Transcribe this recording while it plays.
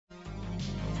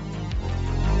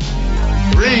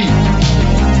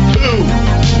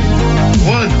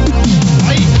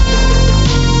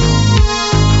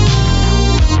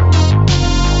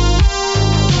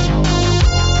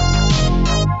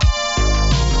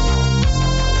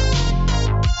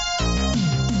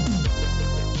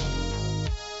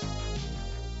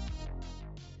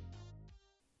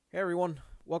everyone.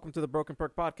 Welcome to the Broken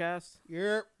Perk Podcast.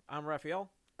 Yep. I'm Raphael,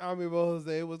 I'm Ebo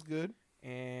Jose. What's good?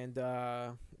 and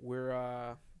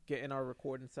we're getting our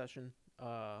recording session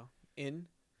in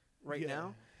right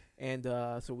now, and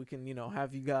so we can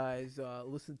have you guys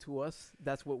listen to us.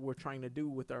 That's what we're trying to do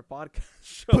with our podcast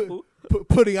show.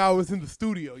 Putting hours in the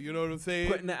studio. You know what I'm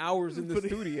saying? Putting the hours in the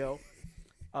studio.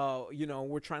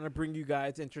 We're trying to bring you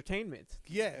guys entertainment.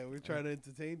 Yeah, we're trying to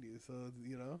entertain you. So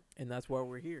And that's why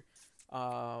we're here.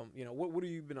 What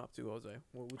have you been up to, Jose?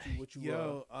 What you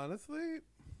Yo, honestly,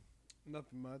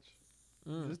 nothing much.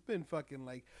 mm. Just been fucking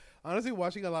honestly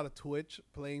watching a lot of Twitch,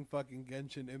 playing fucking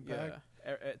Genshin Impact.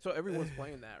 Yeah. So everyone's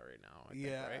playing that right now. I think,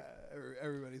 right?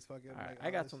 Everybody's fucking. All right,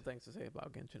 I got some things to say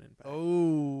about Genshin Impact.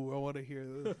 Oh, I want to hear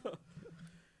this.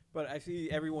 But I see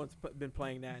everyone's been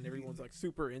playing that, and everyone's like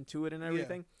super into it and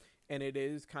everything. And it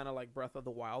is kind of like Breath of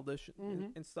the Wildish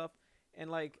and stuff. And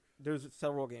like, there's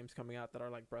several games coming out that are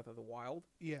like Breath of the Wild.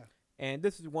 Yeah. And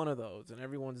this is one of those, and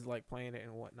everyone's like playing it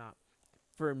and whatnot.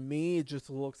 For me, it just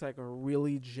looks like a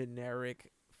really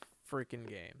generic freaking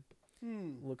game.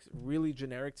 Looks really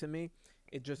generic to me.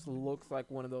 It just looks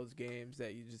like one of those games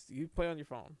that you play on your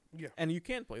phone. Yeah. And you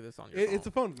can play this on your phone. It's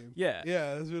a phone game. Yeah.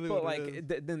 Yeah, that's really but what like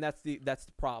it is. then that's the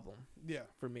problem. Yeah.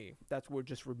 For me, that's where it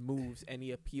just removes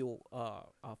any appeal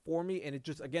for me, and it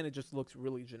just looks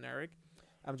really generic.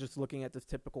 I'm just looking at this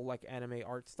typical like anime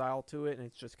art style to it, and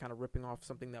it's just kind of ripping off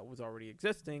something that was already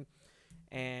existing.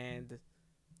 And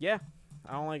yeah,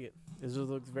 I don't like it. It just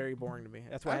looks very boring to me.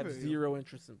 That's why I have zero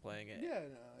interest in playing it. Yeah,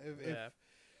 no. If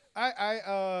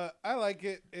I like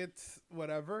it. It's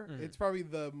whatever. It's probably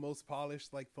the most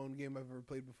polished like phone game I've ever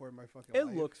played before in my fucking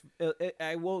life.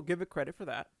 I will give it credit for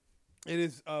that. It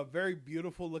is a very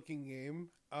beautiful looking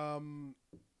game.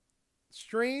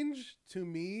 Strange to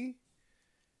me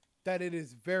that it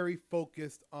is very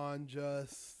focused on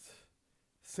just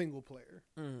single player.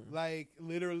 Like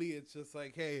literally, it's just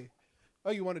like, hey,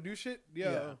 oh, you want to do shit?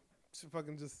 Yeah. So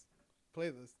fucking just play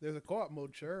this. There's a co-op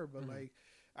mode, sure, but like.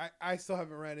 I still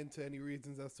haven't ran into any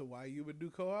reasons as to why you would do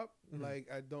co-op. Like,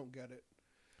 I don't get it.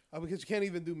 Because you can't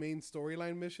even do main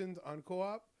storyline missions on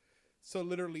co-op. So,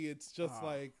 literally, it's just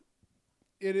like,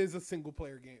 it is a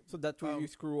single-player game. So, that's where you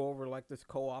screw over, like, this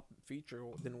co-op feature.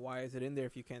 Then why is it in there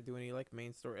if you can't do any, like,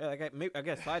 main story? Like, I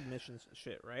guess side missions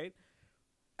shit, right?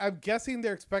 I'm guessing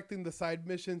they're expecting the side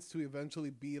missions to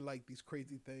eventually be, like, these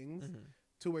crazy things.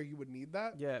 To where you would need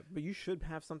that. Yeah, but you should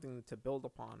have something to build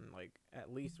upon, like,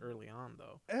 at least early on,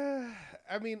 though.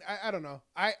 I mean, I don't know.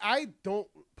 I don't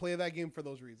play that game for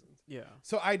those reasons. Yeah.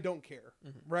 So I don't care,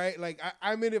 right? Like,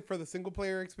 I'm in it for the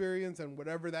single-player experience, and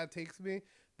whatever that takes me,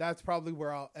 that's probably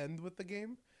where I'll end with the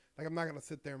game. Like, I'm not going to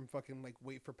sit there and fucking, like,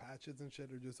 wait for patches and shit,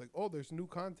 or just like, oh, there's new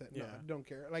content. Yeah. No, I don't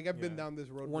care. Like, I've been down this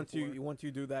road before. Once you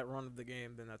do that run of the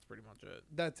game, then that's pretty much it.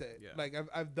 That's it. Yeah. Like,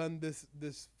 I've done this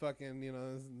fucking,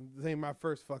 this ain't my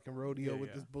first fucking rodeo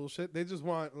with this bullshit. They just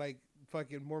want, like,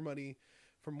 fucking more money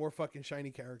for more fucking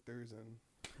shiny characters, and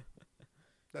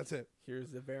that's it.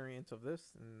 Here's the variant of this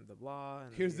and the blah.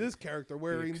 And here's this character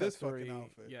wearing this fucking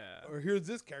outfit. Yeah. Or here's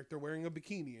this character wearing a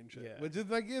bikini and shit. Yeah. Which is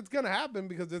like, it's going to happen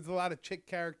because there's a lot of chick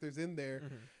characters in there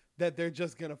that they're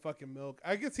just going to fucking milk.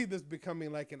 I could see this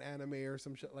becoming like an anime or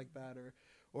some shit like that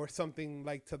or something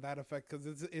like to that effect because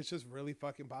it's just really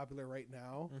fucking popular right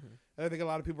now. And I think a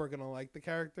lot of people are going to like the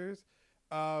characters.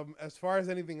 As far as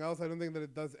anything else, I don't think that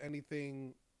it does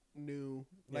anything new.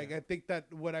 Like, I think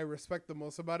that what I respect the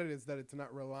most about it is that it's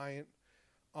not reliant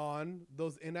on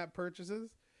those in-app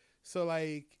purchases. So,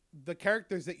 like, the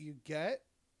characters that you get,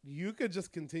 you could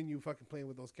just continue fucking playing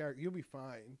with those characters. You'll be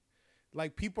fine.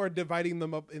 Like, people are dividing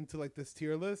them up into, like, this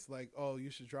tier list. Like, oh,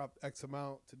 you should drop X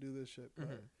amount to do this shit. But,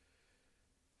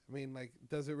 I mean, like,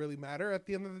 does it really matter at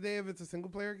the end of the day if it's a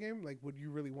single-player game? Like, would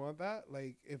you really want that?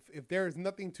 Like, if there is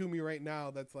nothing to me right now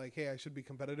that's like, hey, I should be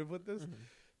competitive with this,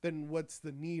 then what's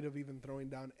the need of even throwing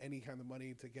down any kind of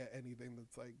money to get anything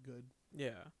that's, like, good?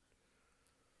 Yeah.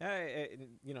 And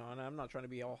I'm not trying to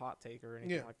be all hot take or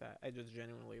anything like that. I just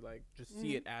genuinely, like, just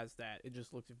see it as that. It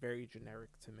just looks very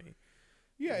generic to me.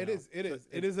 Yeah, it is.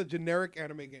 It is a generic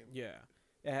anime game. Yeah.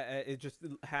 It just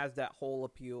has that whole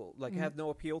appeal. Like, it has no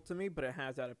appeal to me, but it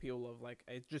has that appeal of, like,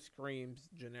 it just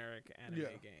screams generic anime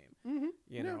game.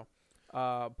 You know?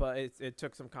 But it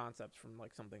took some concepts from,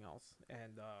 like, something else.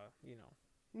 And,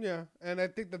 Yeah, and I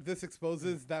think that this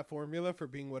exposes that formula for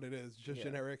being what it is, just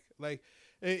generic. Like,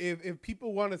 if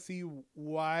people want to see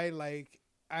why, like,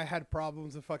 I had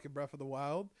problems with fucking Breath of the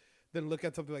Wild, then look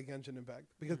at something like Genshin Impact.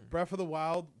 Because Breath of the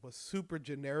Wild was super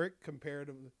generic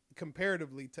compared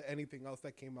comparatively to anything else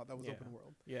that came out that was open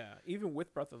world. Yeah, even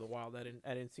with Breath of the Wild, I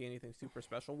didn't see anything super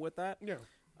special with that. Yeah.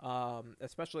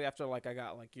 Especially after like I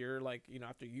got like your like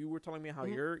after you were telling me how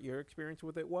your experience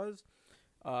with it was,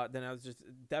 then I was just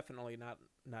definitely not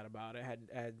about it.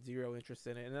 I had zero interest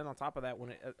in it. And then on top of that,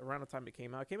 when around the time it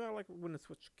came out like when the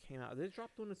Switch came out. Did it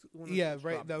drop when the Switch right.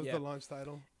 dropped? That was the launch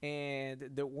title. And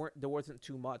there wasn't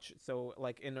too much. So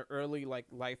like in the early like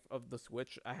life of the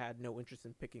Switch, I had no interest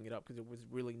in picking it up because there was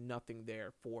really nothing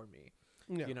there for me.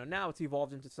 Yeah. Now it's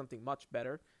evolved into something much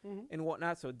better and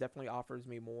whatnot. So it definitely offers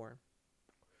me more.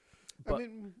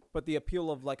 But the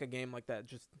appeal of like a game like that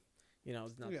just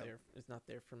is not there. It's not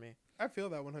there for me. I feel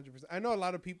that 100%. I know a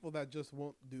lot of people that just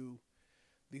won't do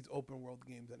these open world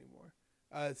games anymore.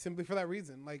 Simply for that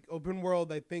reason. Like open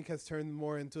world, I think has turned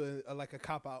more into a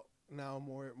cop out now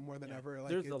more than ever. Like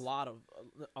there's a lot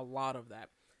of that.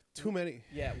 Too many.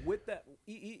 Yeah, with that,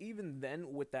 even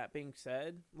then, with that being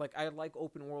said, like I like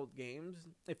open world games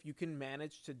if you can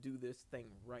manage to do this thing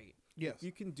right. Yes. If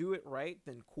you can do it right,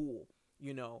 then cool.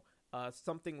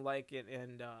 Something like it,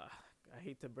 and I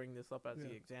hate to bring this up as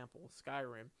the example,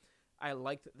 Skyrim. I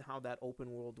liked how that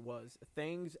open world was.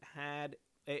 Things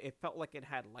it felt like it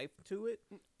had life to it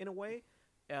in a way.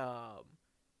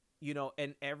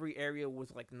 And every area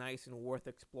was like nice and worth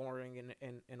exploring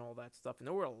and all that stuff. And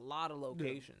there were a lot of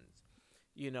locations,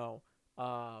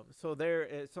 so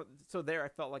there I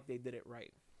felt like they did it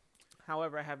right.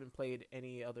 However, I haven't played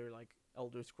any other like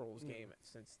Elder Scrolls game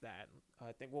since that.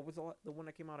 I think what was the one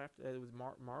that came out after? It was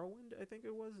Morrowind, I think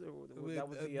it was. That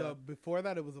was before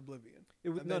that it was Oblivion. It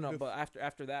was but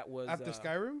after that was after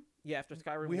Skyrim. Yeah, after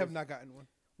Skyrim. We have not gotten one.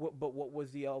 What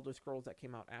was the Elder Scrolls that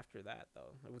came out after that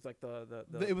though? It was like the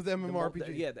it was the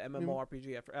MMORPG. The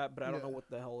MMORPG after, but I don't know what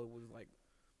the hell it was like.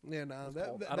 Yeah, no,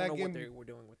 I don't know what they were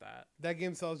doing with that. That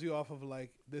game sells you off of like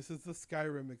this is the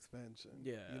Skyrim expansion.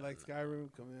 Yeah, you like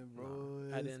Skyrim? Come in, bro.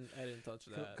 No, I didn't touch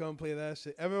that. Come play that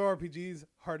shit. MMORPGs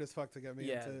hard as fuck to get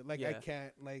me into. Like I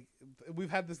can't. Like we've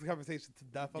had this conversation to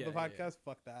death on the podcast. Yeah.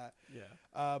 Fuck that.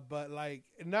 Yeah. But like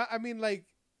not. I mean like.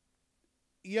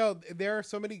 There are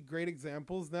so many great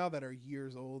examples now that are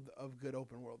years old of good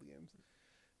open world games.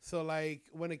 So like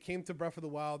when it came to Breath of the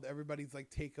Wild, everybody's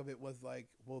like take of it was like,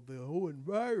 well, the whole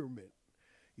environment,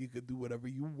 you could do whatever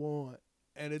you want.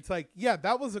 And it's like, yeah,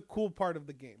 that was a cool part of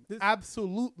the game.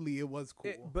 Absolutely, it was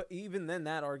cool. But even then,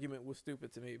 that argument was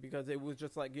stupid to me because it was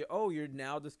just like, you're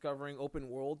now discovering open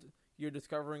world. You're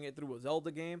discovering it through a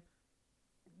Zelda game.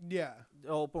 Yeah. The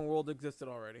open world existed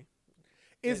already.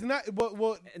 It's not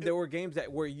well. There were games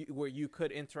where you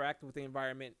could interact with the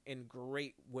environment in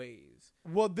great ways.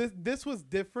 Well, this was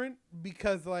different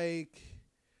because like,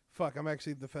 fuck, I'm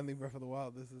actually defending Breath of the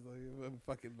Wild. This is like I'm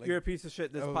fucking. Like, you're a piece of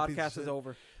shit. This podcast is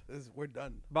over. We're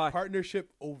done. Bye.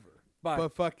 Partnership over. Bye.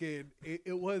 But fucking,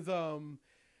 it was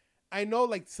I know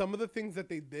like some of the things that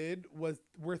they did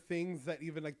were things that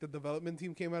even like the development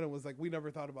team came out and was like, we never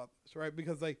thought about this, right?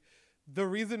 Because like. The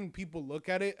reason people look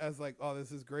at it as like, oh,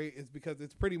 this is great is because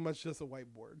it's pretty much just a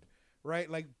whiteboard, right?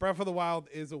 Like Breath of the Wild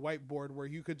is a whiteboard where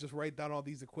you could just write down all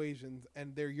these equations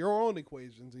and they're your own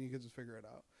equations and you could just figure it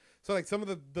out. So like some of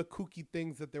the kooky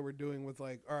things that they were doing was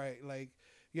like, all right, like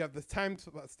you have this time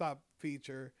stop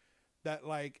feature that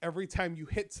like every time you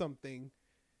hit something,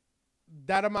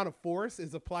 that amount of force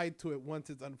is applied to it once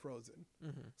it's unfrozen.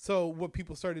 Mm-hmm. So what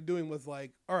people started doing was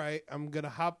like, all right, I'm going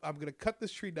to cut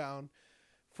this tree down,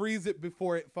 freeze it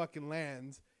before it fucking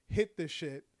lands, hit this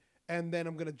shit, and then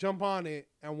I'm going to jump on it,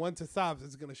 and once it stops,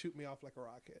 it's going to shoot me off like a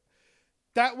rocket.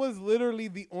 That was literally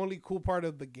the only cool part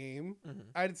of the game,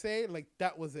 I'd say. Like,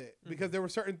 that was it. Because there were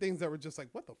certain things that were just like,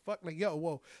 what the fuck? Like,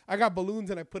 whoa, I got balloons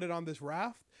and I put it on this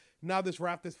raft. Now this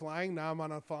raft is flying. Now I'm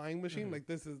on a flying machine. Like,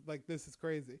 this is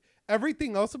crazy.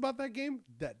 Everything else about that game,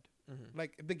 dead.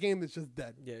 Like the game is just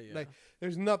dead. Yeah. Like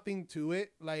there's nothing to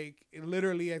it. Like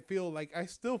literally, I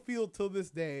still feel till this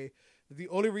day that the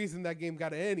only reason that game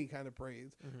got any kind of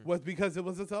praise was because it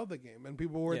was a Zelda game, and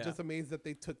people were just amazed that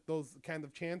they took those kind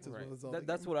of chances with a Zelda.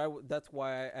 That's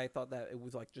why I thought that it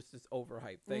was like just this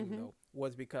overhyped thing though,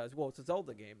 was because it's a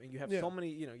Zelda game, and you have so many,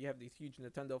 you have these huge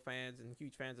Nintendo fans and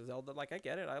huge fans of Zelda. Like I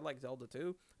get it, I like Zelda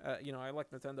too. I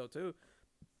like Nintendo too.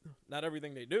 Not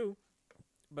everything they do,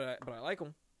 but I like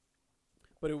them.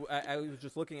 But I was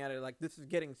just looking at it like this is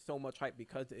getting so much hype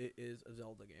because it is a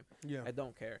Zelda game. Yeah, I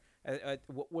don't care.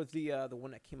 What was the one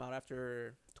that came out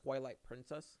after Twilight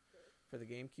Princess? for the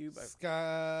GameCube.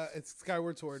 It's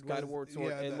Skyward Sword. Skyward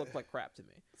Sword. It looked like crap to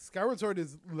me. Skyward Sword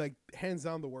is like hands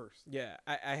down the worst. Yeah,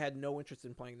 I had no interest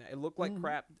in playing that. It looked like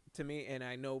crap to me, and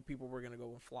I know people were gonna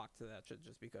go and flock to that shit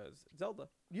just because Zelda.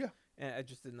 Yeah, and I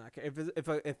just did not care.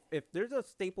 If there's a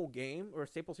staple game or a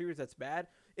staple series that's bad,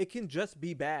 it can just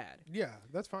be bad. Yeah,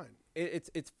 that's fine.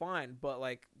 It's fine, but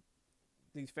like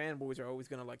these fanboys are always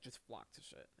gonna like just flock to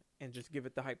shit and just give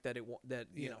it the hype that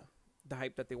you know. The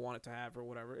hype that they want it to have or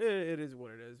whatever. It is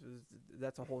what it is.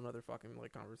 That's a whole nother fucking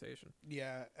like conversation.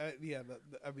 Yeah, I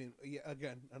mean,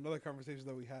 again, another conversation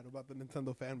that we had about the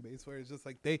Nintendo fan base, where it's just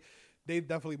like they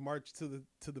definitely march to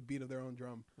the beat of their own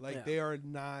drum. Like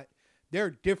they're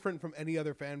different from any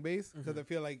other fan base, because I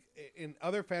feel like in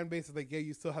other fan bases, like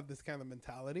you still have this kind of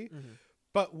mentality,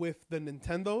 but with the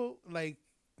Nintendo like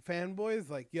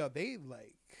fanboys, like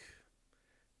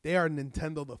they are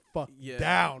Nintendo the fuck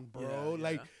down, bro. Yeah.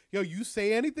 Like, you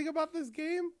say anything about this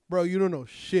game, bro, you don't know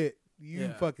shit. You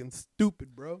fucking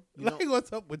stupid, bro. Like,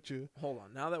 what's up with you? Hold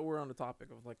on. Now that we're on the topic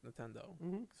of like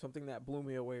Nintendo, something that blew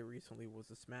me away recently was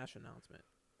the Smash announcement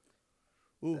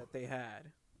that they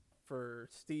had for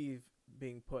Steve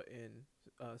being put in.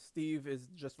 Steve is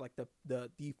just like the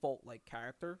default like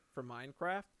character for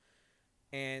Minecraft,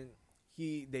 and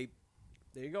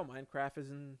there you go. Minecraft is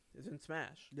in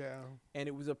Smash. Yeah. And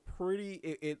it was a pretty.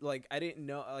 It like I didn't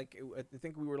know. Like I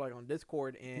think we were like on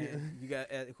Discord, and you got.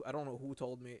 I don't know who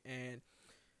told me, and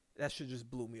that shit just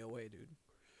blew me away, dude.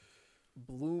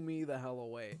 Blew me the hell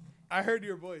away. I heard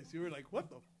your voice. You were like, "What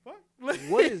the fuck?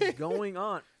 What is going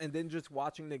on?" And then just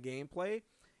watching the gameplay,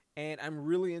 and I'm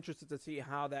really interested to see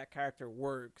how that character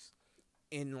works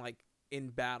in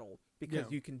battle,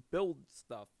 because you can build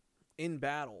stuff in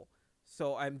battle.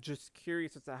 So I'm just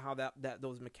curious as to how that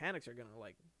those mechanics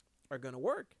are gonna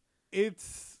work.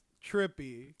 It's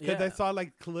trippy because I saw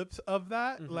like clips of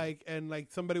that, and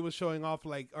somebody was showing off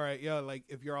like, all right, like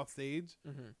if you're off stage,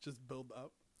 just build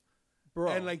up,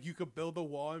 bro, and like you could build a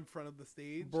wall in front of the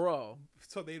stage, bro,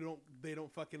 so they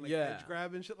don't fucking like edge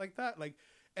grab and shit like that, like,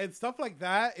 and stuff like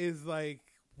that is like,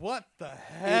 what the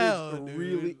hell,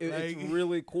 dude? It's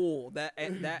really cool. That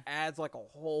adds like a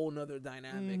whole nother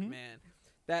dynamic, man.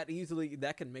 That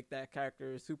can make that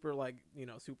character super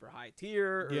super high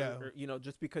tier, or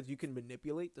just because you can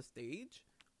manipulate the stage.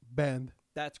 Banned.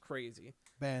 That's crazy.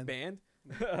 Banned. Banned.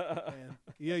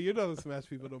 Yeah, the Smash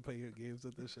people don't play your games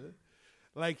with this shit.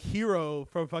 Like Hero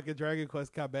from fucking Dragon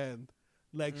Quest got banned,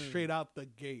 like straight out the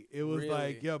gate. It was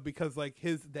really? Like because like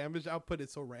his damage output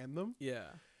is so random. Yeah.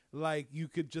 Like you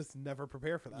could just never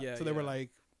prepare for that. Yeah. So they were like,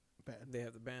 banned. They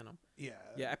have to ban him. Yeah.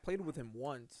 Yeah, I played with him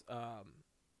once.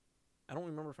 I don't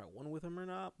remember if I won with him or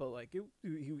not, but like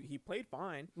he played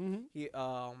fine. He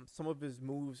some of his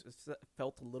moves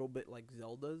felt a little bit like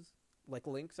Zelda's, like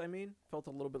Link's. I mean, felt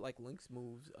a little bit like Link's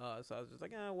moves. So I was just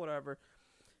like, whatever.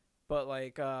 But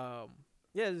like,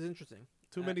 it's interesting.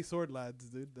 Too many sword lads,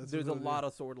 dude. There's a lot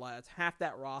of sword lads. Half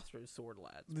that roster is sword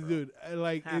lads, bro. Dude.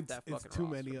 Like it's too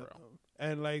many of them.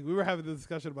 And like we were having the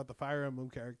discussion about the Fire Emblem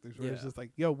characters, where it's just like,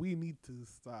 we need to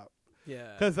stop.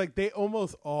 Yeah. Because like they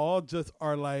almost all just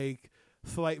are like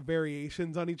slight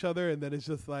variations on each other, and then it's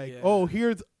just like,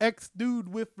 here's X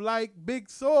dude with like big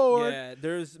sword. Yeah,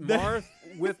 there's Marth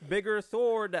with bigger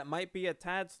sword that might be a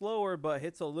tad slower but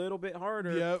hits a little bit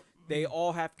harder. Yep. They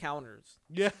all have counters.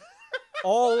 Yeah.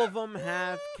 All of them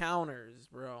have counters,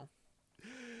 bro.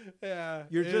 Yeah.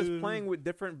 You're just playing with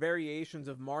different variations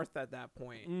of Marth at that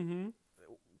point.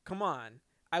 Come on.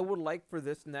 I would like for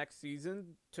this next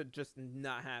season to just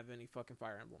not have any fucking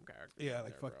Fire Emblem characters. Yeah,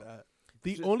 like fuck that.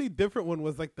 The only different one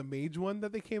was like the mage one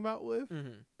that they came out with.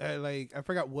 Like I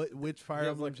forgot which Fire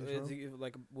Emblem.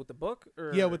 Like with the book,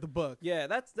 or with the book. Yeah,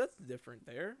 that's different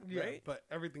there, right? But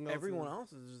everyone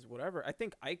else is just whatever. I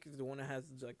think Ike is the one that has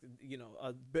like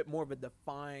a bit more of a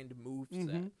defined move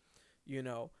set,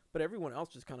 but everyone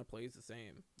else just kind of plays the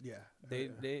same. Yeah, they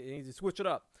need to switch it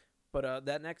up. But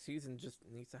that next season just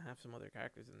needs to have some other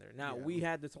characters in there. Now we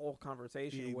had this whole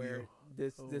conversation where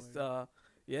this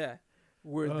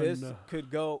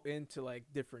could go into like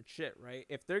different shit, right?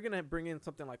 If they're gonna bring in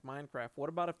something like Minecraft, what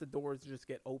about if the doors just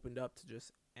get opened up to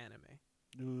just anime?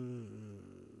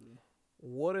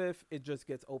 What if it just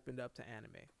gets opened up to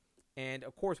anime? And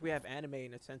of course we have anime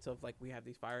in a sense of like we have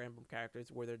these Fire Emblem characters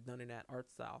where they're done in that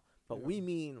art style, but we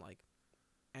mean like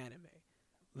anime.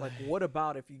 Like, what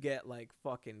about if you get, like,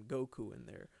 fucking Goku in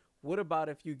there? What about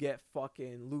if you get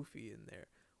fucking Luffy in there?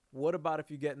 What about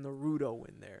if you get Naruto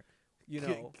in there?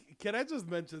 Can I just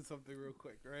mention something real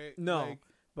quick, right? No.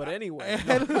 But anyway,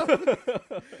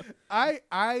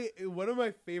 I one of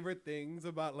my favorite things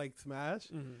about like Smash,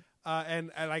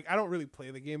 and like I don't really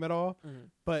play the game at all,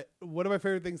 but one of my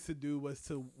favorite things to do was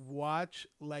to watch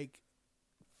like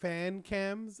fan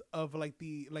cams of like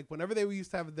whenever they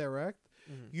used to have a direct,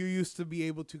 you used to be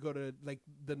able to go to like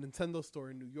the Nintendo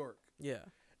store in New York,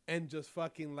 and just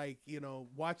fucking like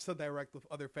watch the direct with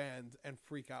other fans and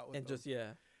freak out with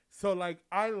them. So, like,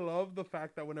 I love the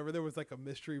fact that whenever there was, like, a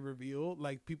mystery reveal,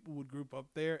 like, people would group up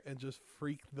there and just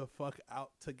freak the fuck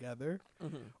out together.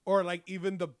 Or, like,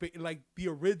 even the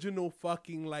original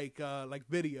fucking, like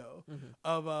video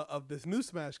of this new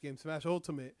Smash game, Smash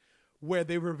Ultimate, where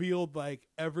they revealed, like,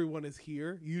 everyone is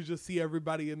here. You just see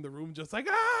everybody in the room just like,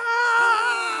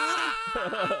 ah!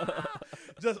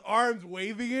 Just arms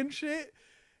waving and shit.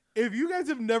 If you guys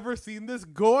have never seen this,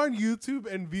 go on YouTube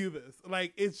and view this.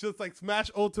 Like, it's just like Smash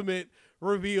Ultimate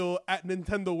reveal at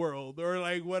Nintendo World or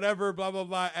like whatever, blah, blah,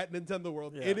 blah at Nintendo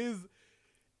World. Yeah. It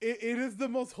is the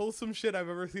most wholesome shit I've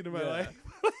ever seen in my life.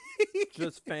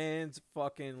 Just fans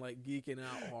fucking like geeking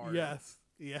out hard. Yes.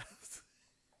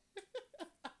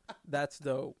 That's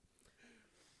dope.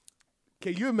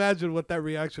 Can you imagine what that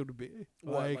reaction would be?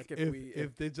 What, like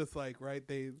if they just like, right,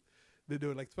 they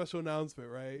do like special announcement,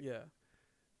 right? Yeah.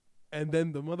 And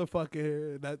then the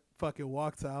motherfucker that fucking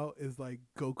walks out is like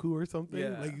Goku or something.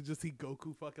 Yeah. Like you just see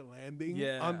Goku fucking landing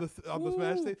on the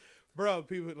Smash stage. Bro,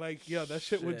 people like, that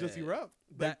shit would just erupt.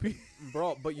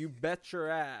 Bro, but you bet your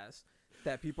ass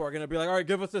that people are going to be like, all right,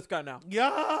 give us this guy now.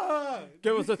 Yeah.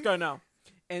 Give us this guy now.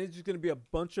 And it's just going to be a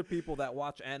bunch of people that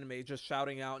watch anime just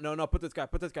shouting out, no, put this guy.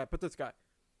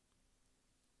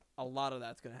 A lot of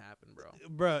that's going to happen, bro.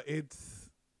 Bro, it's...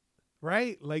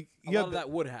 Right, like a lot of that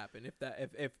would happen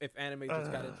if anime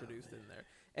just got introduced in there.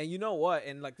 And you know what?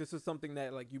 And like this is something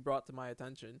that like you brought to my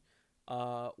attention,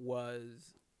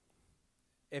 was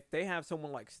if they have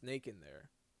someone like Snake in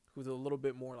there, who's a little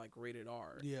bit more like rated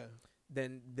R. Yeah.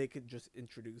 Then they could just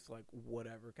introduce like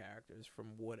whatever characters from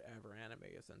whatever anime,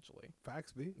 essentially.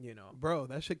 Facts, B. Bro,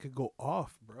 that shit could go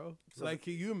off, bro. So, like,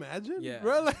 can you imagine? Yeah,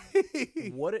 bro.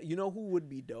 Like, what who would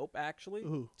be dope actually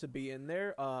Who? to be in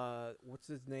there? What's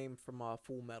his name from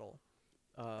Full Metal?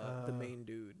 The main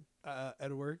dude.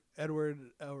 Edward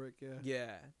Elric. Yeah.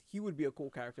 Yeah, he would be a cool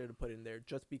character to put in there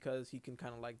just because he can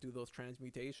kind of like do those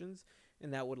transmutations,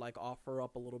 and that would like offer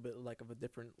up a little bit like of a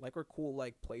different like or cool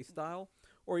like play style.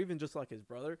 Or even just like his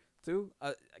brother too.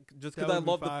 Just because I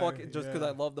love I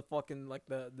love the fucking like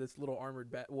this little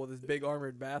armored this big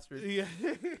armored bastard. Yeah.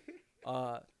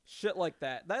 Shit like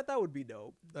that. That would be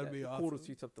dope. That'd be cool awesome. to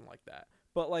see something like that.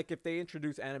 But like if they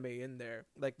introduce anime in there,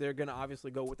 like they're gonna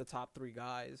obviously go with the top 3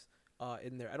 guys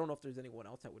in there. I don't know if there's anyone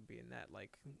else that would be in that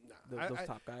like those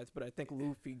top guys, but I think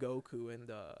Luffy, Goku, and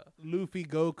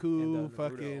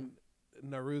fucking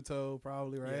Naruto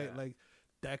probably, right? Yeah. Like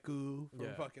Deku from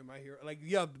fucking My Hero. Like,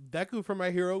 Deku from My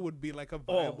Hero would be like a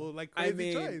viable, like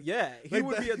crazy choice. Yeah, he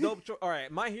would be a dope choice. All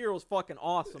right, My Hero's fucking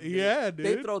awesome. Dude. Yeah, dude.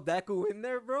 They throw Deku in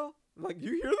there, bro. Like,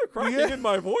 you hear the crying in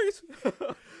my voice?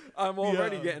 I'm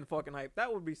already getting fucking hyped.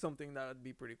 That would be something that would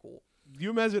be pretty cool. Do you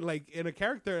imagine, like, in a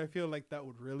character, I feel like that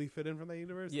would really fit in from that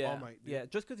universe? Yeah, All Might, dude. Yeah,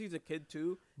 just because he's a kid,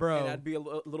 too. Bro. And that'd be a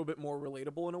little bit more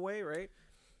relatable in a way, right?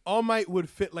 All Might would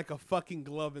fit like a fucking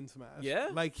glove in Smash. Yeah?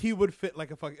 Like, he would fit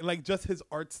like a fucking... Like, just his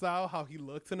art style, how he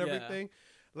looks and everything.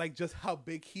 Like, just how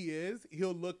big he is,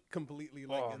 he'll look completely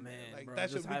like... Oh, man, like, bro.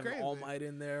 that just should be crazy. All Might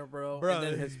in there, bro. And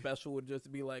then his special would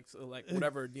just be like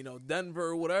whatever,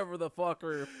 Denver, whatever the fuck,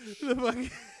 or... the fucking...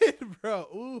 bro,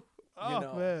 ooh.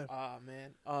 Oh, man.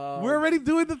 Man. We're already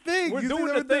doing the thing. We're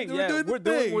doing the thing. We're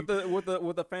doing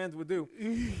what the fans would do.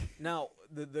 Now,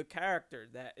 the character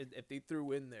that if they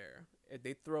threw in there, if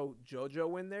they throw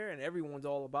JoJo in there, and everyone's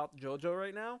all about JoJo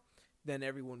right now, then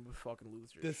everyone would fucking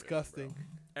lose their Disgusting. Shit,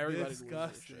 bro. Everybody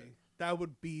Disgusting. That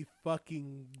would be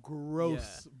fucking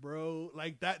gross, bro.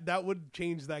 Like that would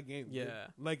change that game. Yeah. Dude.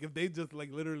 Like if they just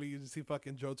like literally you just see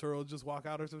fucking Jotaro just walk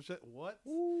out or some shit. What?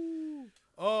 Ooh.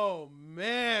 Oh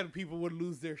man, people would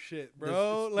lose their shit,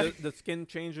 bro. The skin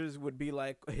changes would be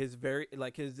like his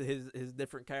his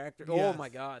different character. Yes. Oh my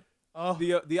god. Oh.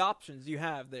 The options you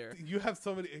have there. You have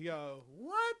so many. Yo,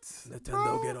 what? Nintendo,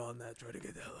 bro? get on that. Try to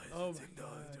get that licensing. Oh my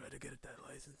god. Try to get that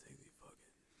licensing.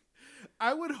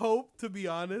 I would hope, to be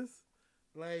honest,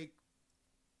 like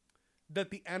that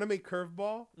the anime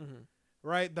curveball,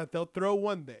 right? That they'll throw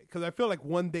one day, because I feel like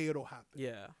one day it'll happen.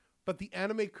 Yeah. But the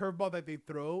anime curveball that they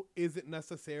throw isn't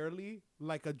necessarily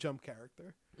like a jump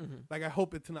character. Like I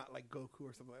hope it's not like Goku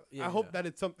or something like that. I hope that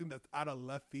it's something that's out of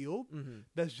left field.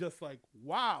 That's just like,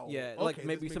 wow. Yeah, okay, like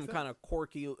maybe some sense. kind of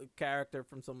quirky character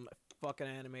from some fucking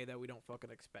anime that we don't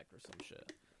fucking expect or some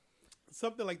shit.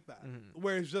 Something like that,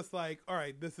 where it's just like, all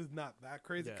right, this is not that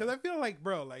crazy. Because I feel like,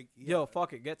 bro, like, yo,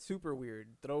 fuck it, get super weird.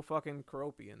 Throw fucking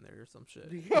Keroppi in there or some shit.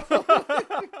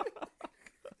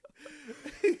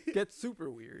 Get super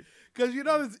weird. Because you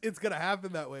know it's gonna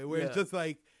happen that way, where it's just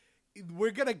like,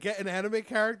 we're gonna get an anime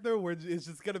character where it's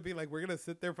just gonna be like, we're gonna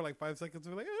sit there for like 5 seconds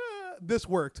and be like, this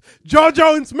worked.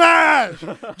 JoJo and Smash.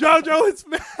 JoJo and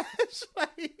Smash.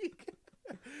 Like.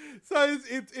 So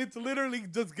it's literally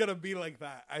just gonna be like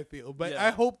that, I feel. But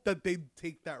I hope that they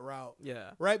take that route.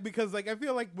 Yeah. Right? Because like I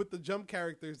feel like with the Jump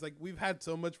characters, like we've had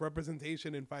so much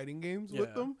representation in fighting games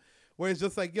with them, where it's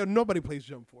just like, yo, nobody plays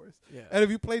Jump Force. Yeah. And if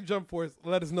you play Jump Force,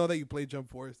 let us know that you play Jump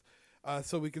Force.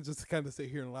 So we can just kind of sit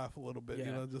here and laugh a little bit, you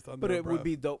know, just under But it would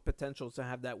be dope potential to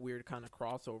have that weird kind of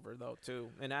crossover though too,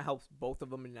 and that helps both of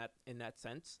them in that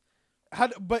sense.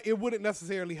 But it wouldn't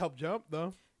necessarily help Jump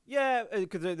though. Yeah,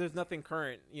 because there's nothing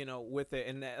current, you know, with it,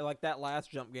 and like that last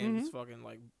Jump game is fucking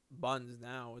like buns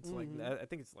now. It's like I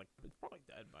think it's probably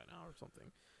dead by now or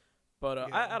something. But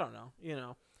I don't know, you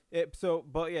know.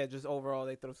 But yeah, just overall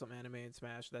they throw some anime in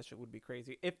Smash. That shit would be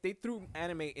crazy. If they threw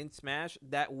anime in Smash,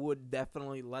 that would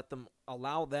definitely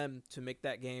allow them to make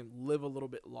that game live a little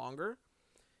bit longer,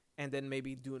 and then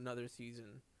maybe do another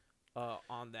season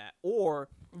on that, or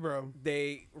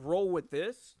they roll with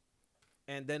this.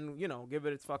 And then, you know, give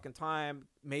it its fucking time.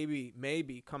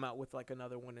 Maybe come out with like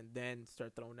another one and then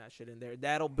start throwing that shit in there.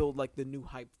 That'll build like the new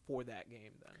hype for that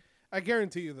game then. I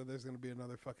guarantee you that there's going to be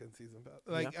another fucking season.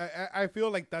 Like, I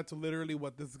feel like that's literally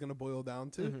what this is going to boil down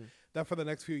to. That for the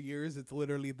next few years, it's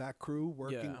literally that crew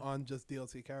working on just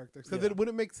DLC characters. Because it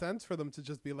wouldn't make sense for them to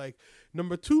just be like,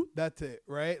 number 2, that's it,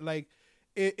 right? Like,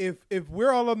 if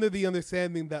we're all under the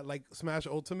understanding that like Smash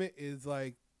Ultimate is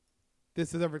like,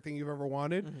 this is everything you've ever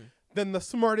wanted, then the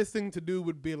smartest thing to do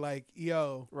would be like,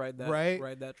 yo, ride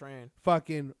that train.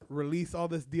 Fucking release all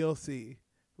this DLC,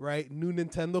 right? New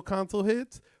Nintendo console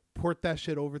hits, port that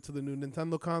shit over to the new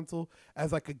Nintendo console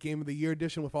as like a Game of the Year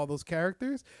edition with all those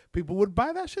characters. People would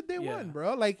buy that shit day one,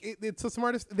 bro. Like it's the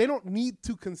smartest. They don't need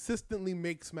to consistently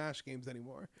make Smash games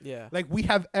anymore. Yeah, like we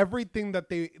have everything that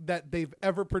they've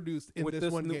ever produced in this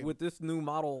one game. With this new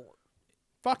model.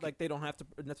 Like they don't have to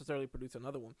necessarily produce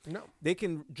another one. No, they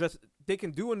can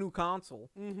do a new console,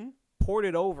 port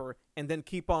it over, and then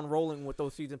keep on rolling with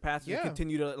those season passes. And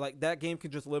continue to like that game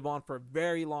can just live on for a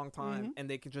very long time, and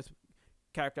they can just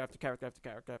character after character after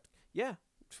character. Yeah,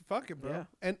 fuck it, bro. Yeah.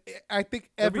 And I think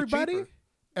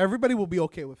everybody will be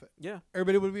okay with it. Yeah,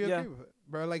 everybody will be okay with it,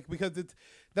 bro. Like because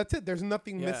that's it. There's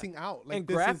nothing missing out. Like and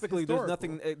graphically,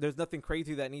 there's nothing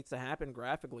crazy that needs to happen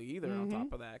graphically either. On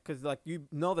top of that, because like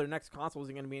their next console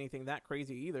isn't going to be anything that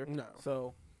crazy either. No.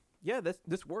 So, yeah,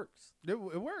 this works. It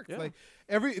works. Yeah. Like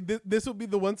this will be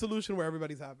the one solution where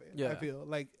everybody's happy. Yeah. I feel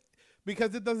like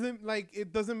because it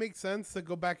doesn't make sense to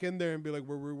go back in there and be like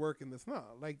we're reworking this. No,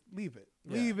 like leave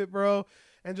it, bro,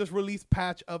 and just release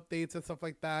patch updates and stuff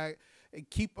like that. And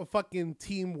keep a fucking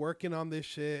team working on this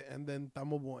shit, and then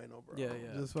tamo bueno, bro. Yeah.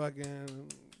 Just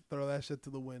fucking throw that shit to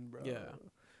the wind, bro. Yeah.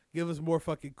 Give us more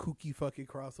fucking kooky fucking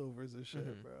crossovers and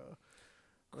shit, bro.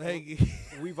 Like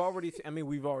we've already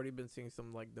been seeing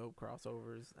some like dope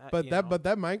crossovers. But that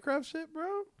Minecraft shit,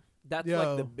 bro. That's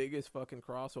like the biggest fucking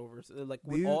crossovers. Like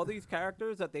with all these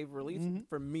characters that they've released,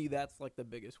 for me, that's like the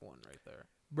biggest one right there,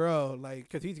 bro. Like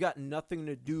because he's got nothing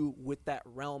to do with that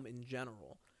realm in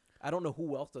general. I don't know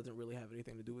who else doesn't really have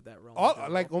anything to do with that realm.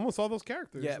 Like almost all those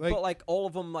characters. Yeah, but like all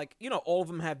of them, like all of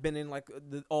them have been in like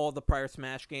all the prior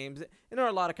Smash games. And there are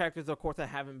a lot of characters, of course, that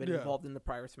haven't been involved in the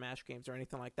prior Smash games or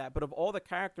anything like that. But of all the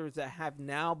characters that have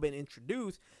now been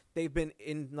introduced, they've been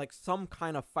in like some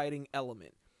kind of fighting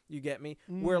element. You get me?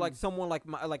 Where like someone like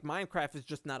Minecraft is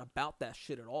just not about that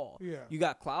shit at all. Yeah. You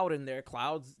got Cloud in there.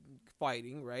 Cloud's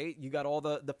fighting, right? You got all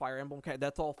the Fire Emblem,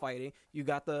 that's all fighting. You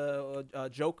got the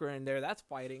Joker in there, that's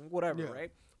fighting, whatever,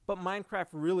 right? But Minecraft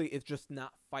really is just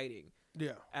not fighting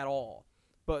at all.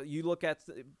 But you look at,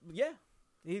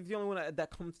 he's the only one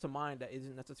that comes to mind that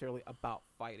isn't necessarily about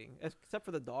fighting, except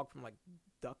for the dog from like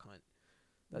Duck Hunt.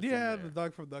 The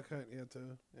dog from Duck Hunt,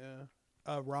 too.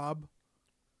 Yeah. Rob.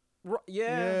 Like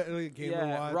Game &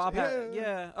 Watch. Rob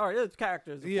all right, it's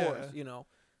characters, of course,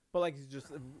 but like he's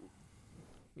just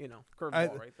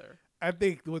curveball right there. I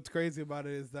think what's crazy about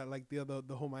it is that like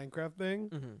the whole Minecraft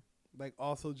thing, like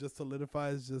also just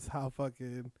solidifies just how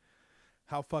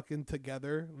fucking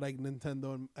together like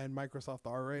Nintendo and Microsoft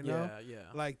are right now. Yeah.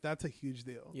 Like that's a huge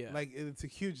deal. Yeah. Like it's a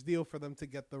huge deal for them to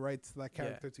get the rights to that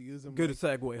character to use them. Good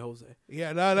segue, Jose.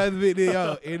 Yeah, no, that's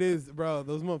video. It is, bro.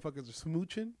 Those motherfuckers are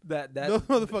smooching. Those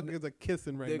motherfuckers are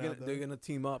kissing right now. They're gonna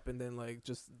team up and then like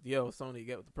just Sony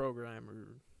get with the program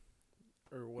or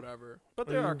or whatever. But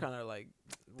they are kind of like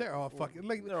they're all fucking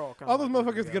like they're all those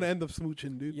motherfuckers gonna end up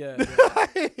smooching, dude. Yeah.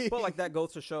 But like that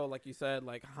goes to show, like you said,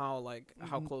 like how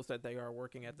close that they are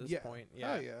working at this point.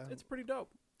 Yeah, it's pretty dope.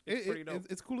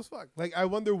 It's cool as fuck. Like I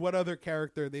wonder what other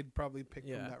character they'd probably pick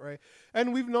from that, right?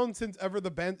 And we've known since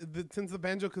the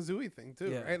Banjo-Kazooie thing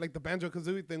too, right? Like the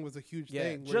Banjo-Kazooie thing was a huge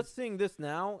thing. Just seeing this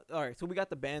now, all right. So we got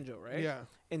the banjo, right? Yeah.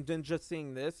 And then just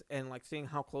seeing this and like seeing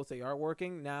how close they are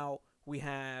working now. We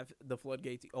have the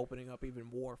floodgates opening up even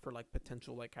more for like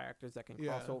potential like characters that can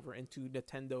cross over into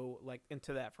Nintendo, like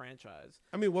into that franchise.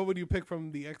 I mean, what would you pick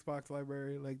from the Xbox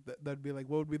library? Like that'd be like,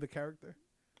 what would be the character?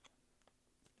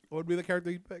 What would be the character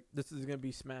you'd pick? This is gonna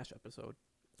be Smash episode.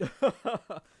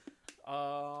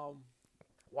 Wow.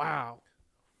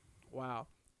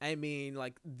 I mean,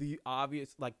 like the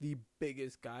obvious, like the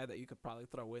biggest guy that you could probably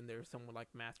throw in there is someone like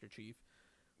Master Chief.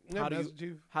 Yeah,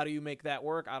 how do you make that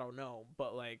work? I don't know,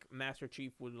 but like Master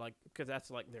Chief would like, because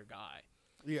that's like their guy.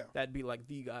 Yeah, that'd be like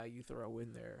the guy you throw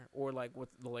in there, or like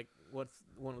what's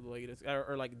one of the latest,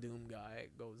 or like Doom guy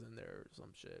goes in there or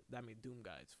some shit. I mean, Doom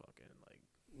guy's fucking like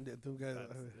Doom guy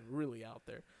really out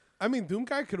there. I mean, Doom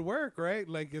Guy could work, right?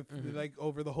 Like if like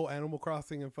over the whole Animal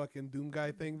Crossing and fucking Doom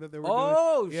Guy thing that they were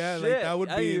doing. Yeah, shit. Like that would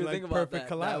be like perfect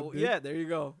collab. Yeah, there you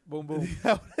go. Boom, boom.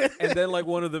 And then like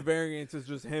one of the variants is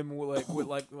just him with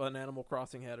an Animal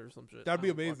Crossing head or some shit. That'd be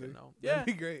amazing. That'd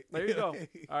be great. There you go.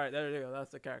 All right, there you go.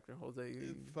 That's the character, Jose.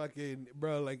 Fucking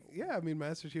bro, like I mean,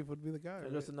 Master Chief would be the guy.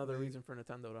 Right? Just another reason for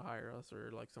Nintendo to hire us,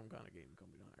 or like some kind of game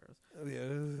company to hire us.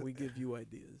 Yeah, we give you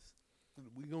ideas.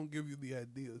 We gonna give you the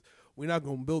ideas. We're not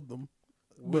gonna build them.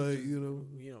 But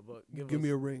but give me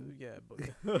a ring. Yeah, but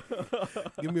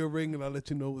give me a ring and I'll let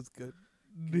you know what's good.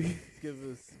 give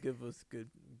us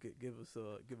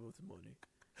money.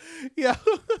 Yeah.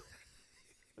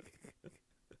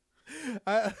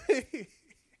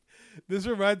 This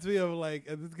reminds me of like,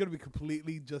 and this is gonna be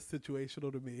completely just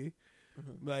situational to me.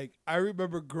 Mm-hmm. Like I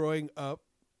remember growing up,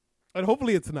 and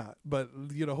hopefully it's not, but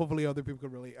hopefully other people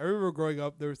can relate. I remember growing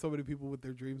up, there were so many people with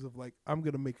their dreams of like, I'm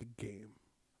gonna make a game.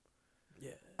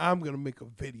 Yeah, I'm gonna make a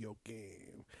video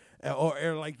game,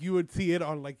 or like you would see it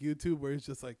on like YouTube where it's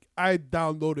just like I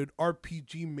downloaded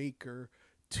RPG Maker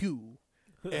 2,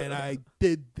 and I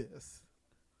did this,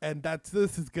 and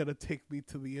this is gonna take me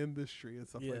to the industry and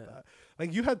stuff like that.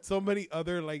 Like you had so many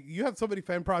other you have so many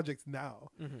fan projects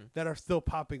now that are still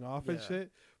popping off and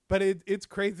shit. But it's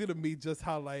crazy to me just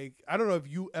how like I don't know if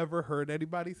you ever heard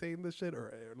anybody saying this shit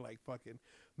or like fucking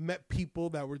met people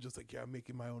that were just like, yeah, I'm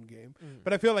making my own game.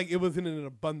 But I feel like it was in an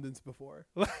abundance before.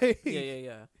 Like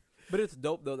yeah. But it's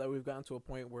dope though that we've gotten to a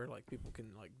point where like people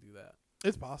can like do that.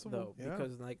 It's possible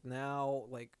because like now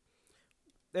like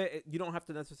you don't have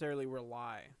to necessarily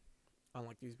rely on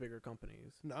like these bigger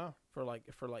companies for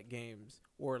games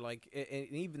or like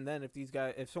and even then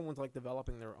if someone's like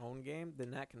developing their own game,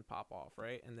 then that can pop off,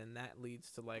 right? And then that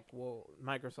leads to like, well,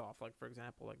 Microsoft, like for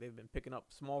example, like they've been picking up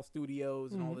small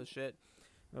studios and all this shit.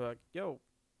 They're like, yo,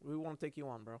 we want to take you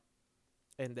on, bro.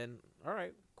 And then, all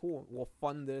right, cool, we'll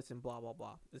fund this and blah blah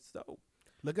blah. It's dope.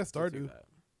 Look at Stardew.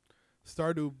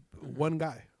 Stardew, one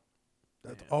guy.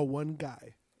 That's all one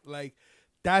guy. Like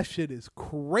that shit is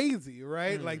crazy,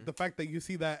 right? Like the fact that you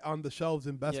see that on the shelves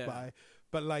in Best Buy,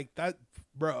 but like that,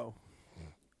 bro.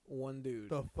 One dude.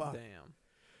 The fuck. Damn.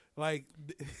 Like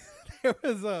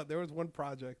there was one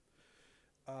project.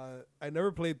 I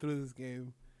never played through this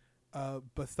game,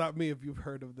 but stop me if you've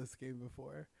heard of this game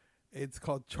before. It's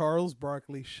called Charles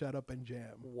Barkley Shut Up and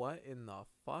Jam. What in the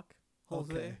fuck,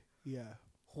 Jose? Okay. Yeah.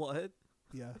 What?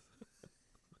 Yes.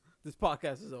 This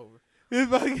podcast is over. This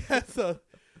podcast.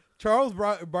 Charles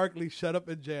Barkley Shut Up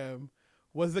and Jam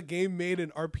was a game made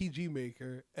in RPG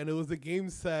Maker, and it was a game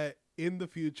set in the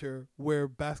future where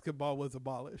basketball was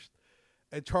abolished.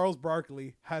 And Charles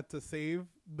Barkley had to save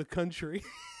the country.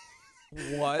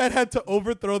 What? And had to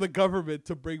overthrow the government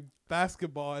to bring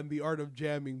basketball and the art of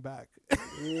jamming back.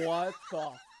 What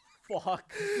the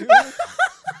fuck, dude?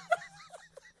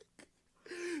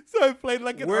 So I played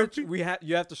like an RPG.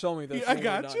 You have to show me this. Yeah, I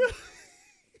got you.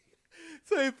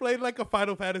 So he played like a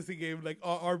Final Fantasy game, like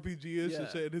RPG-ish and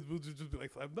shit, and his moves would just be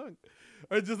like slam dunk.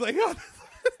 Or just like,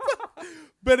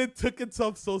 but it took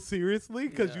itself so seriously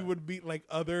because you would meet like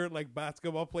other like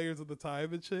basketball players at the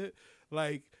time and shit,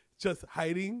 like just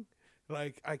hiding.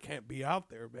 Like, I can't be out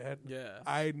there, man. Yeah.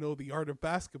 I know the art of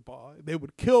basketball. They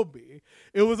would kill me.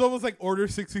 It was almost like Order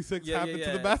 66 happened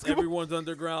to the basketball. Everyone's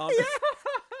underground.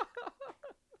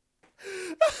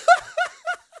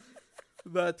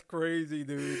 That's crazy,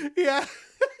 dude. Yeah.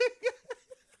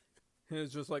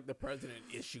 It's just like the president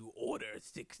issue Order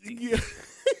 60. Yeah.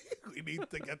 We need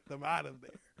to get them out of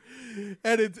there.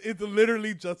 And it's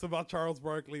literally just about Charles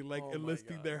Barkley like Oh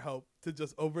enlisting their help to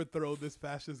just overthrow this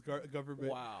fascist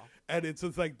government. Wow. And it's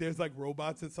just like there's like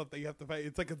robots and stuff that you have to fight.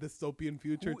 It's like a dystopian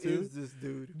future Who too. is this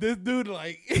dude? This dude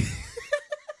like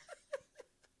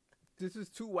This is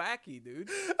too wacky, dude.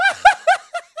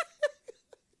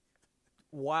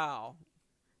 Wow.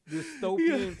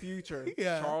 Dystopian future.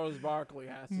 Yeah. Charles Barkley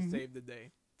has to save the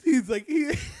day. he's like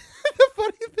the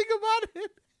funny thing about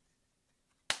it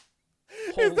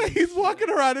is that he's walking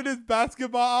around in his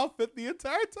basketball outfit the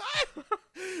entire time.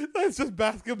 That's just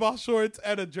basketball shorts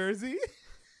and a jersey.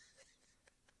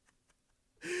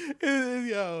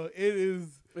 It is.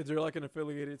 Is there like an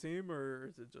affiliated team or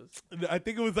is it just? I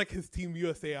think it was like his Team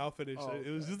USA outfit and shit. Oh, It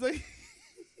was just like.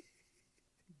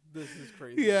 This is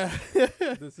crazy. Yeah.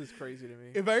 This is crazy to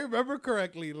me. If I remember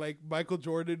correctly, like Michael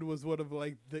Jordan was one of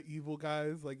like the evil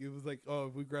guys. Like it was like, oh,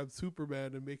 if we grab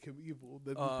Superman and make him evil,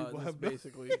 then the people have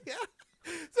basically. Yeah.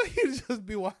 So he'd just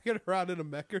be walking around in a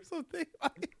mech or something.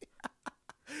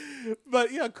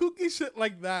 But yeah, kooky shit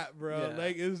like that, bro. Yeah.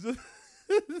 Like it's just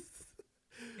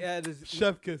Yeah, it is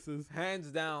chef kisses. hands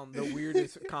down the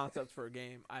weirdest concept for a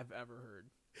game I've ever heard.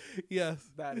 Yes.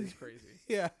 That is crazy.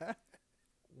 Yeah.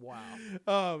 Wow.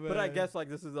 Oh man. But I guess like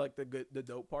this is like the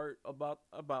dope part about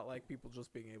like people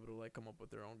just being able to like come up with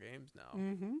their own games now.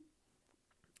 Mm-hmm.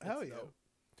 Hell yeah. dope.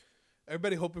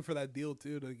 Everybody hoping for that deal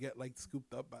too to get like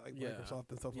scooped up by like Yeah. Microsoft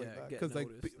and stuff like that. Get Because like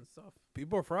noticed and stuff.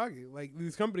 people are froggy. Like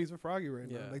these companies are froggy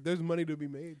right now. Yeah. Like there's money to be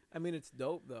made. I mean, it's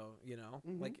dope though, you know.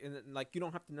 Mhm. Like you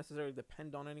don't have to necessarily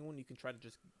depend on anyone. You can try to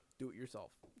just do it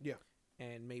yourself. Yeah.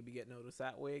 And maybe get noticed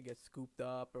that way, get scooped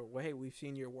up, or well, hey, we've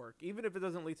seen your work. Even if it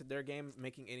doesn't lead to their game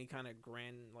making any kind of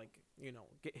grand, like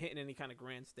hitting any kind of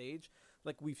grand stage,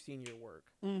 like we've seen your work.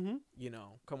 Mm-hmm.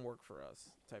 Come work for us,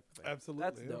 type of thing. Absolutely,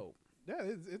 That's yeah. dope. Yeah,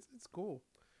 it's cool.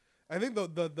 I think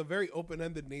the very open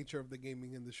ended nature of the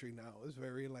gaming industry now is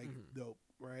very like dope,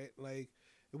 right? Like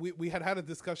we had a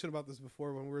discussion about this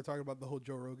before when we were talking about the whole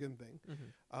Joe Rogan thing,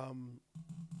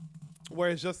 where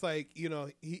it's just like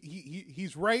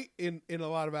he's right in a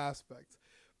lot of aspects,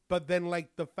 but then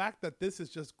like the fact that this is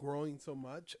just growing so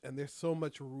much and there's so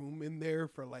much room in there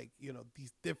for like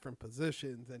these different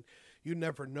positions and you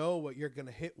never know what you're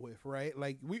gonna hit with, right?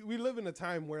 Like we live in a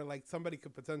time where like somebody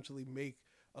could potentially make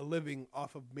a living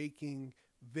off of making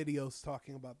videos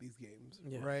talking about these games,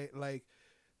 right? Like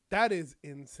that is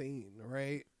insane,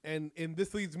 right? And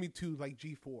this leads me to like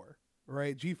G4,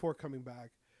 right? G4 coming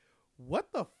back.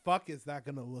 What the fuck is that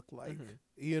gonna look like?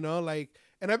 Like,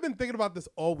 and I've been thinking about this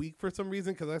all week for some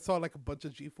reason because I saw like a bunch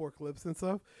of G4 clips and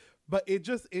stuff. But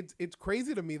it's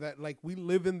crazy to me that like we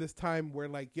live in this time where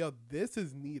like, yo, this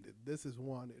is needed, this is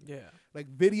wanted. Yeah, like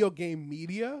video game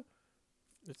media.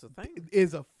 It's a thing. It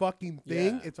is a fucking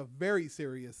thing. Yeah. It's a very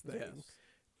serious thing. Yes.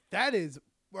 That is,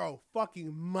 bro,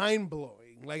 fucking mind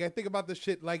blowing. Like I think about this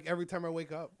shit like every time I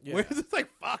wake up. Yeah. Where it's just like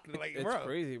fuck, like It's bro.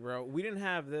 crazy, bro. We didn't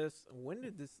have this. When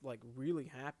did this like really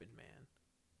happen, man?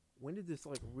 When did this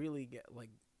like really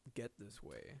get this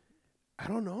way? I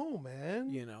don't know,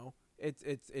 man.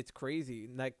 It's crazy.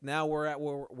 Like now we're at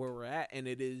where we're at, and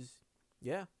it is,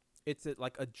 it's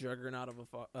like a juggernaut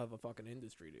of a fucking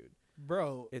industry, dude.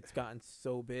 Bro, It's gotten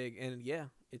so big, and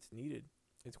it's needed,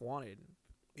 it's wanted,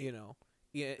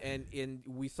 Yeah, and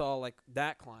we saw like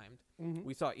that climbed.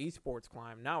 We saw esports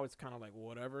climb. Now it's kind of like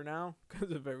whatever now because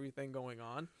of everything going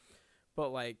on.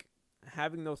 But like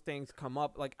having those things come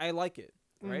up, like I like it,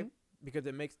 right? Because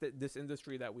it makes this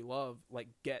industry that we love like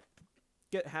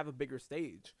have a bigger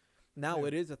stage. Now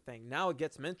it is a thing. Now it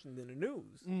gets mentioned in the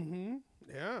news.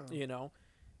 Yeah.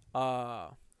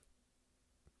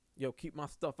 Yo, keep my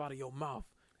stuff out of your mouth,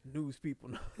 news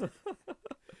people.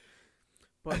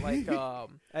 But like,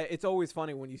 it's always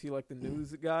funny when you see like the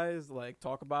news guys like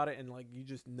talk about it, and like you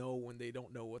just know when they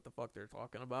don't know what the fuck they're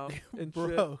talking about and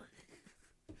Bro.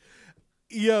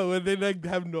 Yo, and they like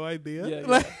have no idea. Yeah,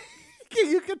 like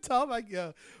you can tell like,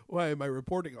 yeah, why am I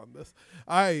reporting on this?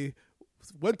 I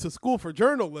went to school for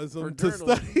journalism to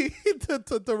study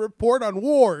to report on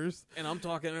wars. And I'm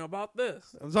talking about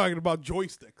this. I'm talking about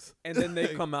joysticks. And then they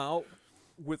come out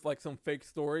with like some fake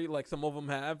story, like some of them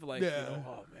have, like,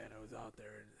 oh man, I was out there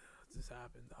and this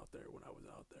happened out there when I was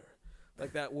out there.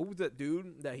 Like that, what was that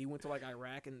dude that he went to like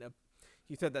Iraq and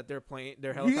he said that their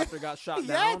helicopter got shot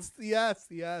down? Yes.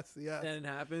 That didn't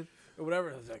happen or whatever.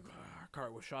 It was like, our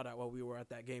car was shot at while we were at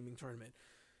that gaming tournament.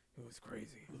 It was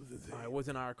crazy. It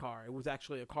wasn't our car. It was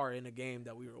actually a car in a game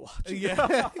that we were watching.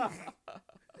 Yeah.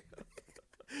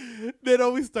 They'd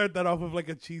always start that off with like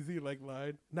a cheesy like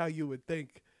line. Now you would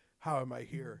think, how am I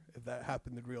here if that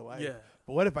happened in real life? Yeah.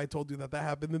 But what if I told you that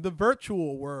happened in the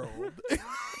virtual world?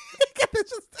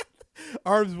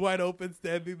 arms wide open,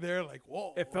 standing there like,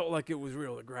 whoa. It felt like it was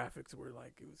real. The graphics were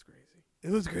like, it was crazy. It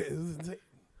was great. It was insane.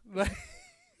 Like,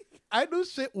 I knew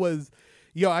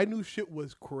shit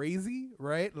was crazy,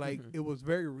 right? Like, it was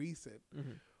very recent.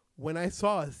 When I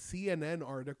saw a CNN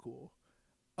article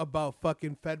about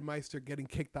fucking Fedmeister getting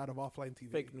kicked out of offline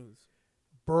TV. Fake news.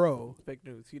 Bro. Fake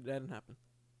news. That didn't happen.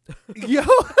 Yo,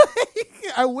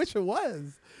 I wish it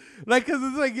was. Like, because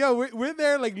it's like, yo, we're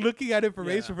there, like, looking at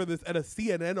information for this, and a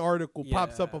CNN article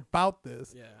pops up about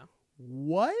this. Yeah.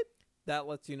 What? That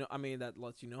lets you know. I mean, that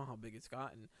lets you know how big it's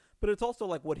gotten. But it's also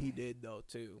like what he did, though,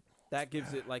 too. That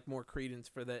gives it like more credence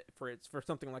for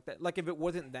something like that. Like if it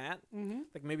wasn't that,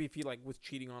 like maybe if he like was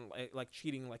cheating on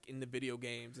cheating in the video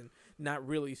games and not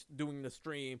really doing the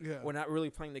stream or not really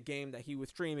playing the game that he was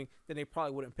streaming, then they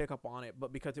probably wouldn't pick up on it.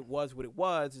 But because it was what it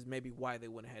was, is maybe why they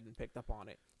went ahead and picked up on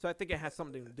it. So I think it has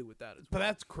something to do with that as well. But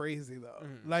that's crazy though.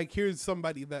 Like here's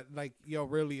somebody that like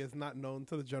really is not known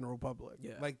to the general public.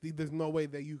 Yeah. Like there's no way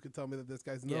that you could tell me that this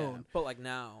guy's known. But like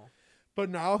now. But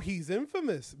now he's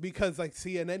infamous because like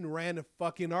CNN ran a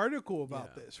fucking article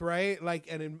about this, right? Like,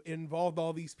 and involved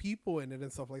all these people in it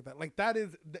and stuff like that. Like that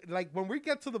is like when we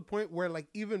get to the point where like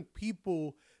even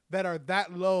people that are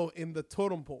that low in the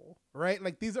totem pole, right?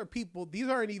 Like these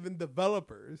aren't even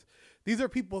developers. These are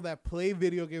people that play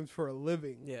video games for a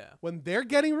living. Yeah. When they're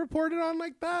getting reported on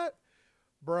like that,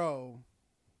 bro,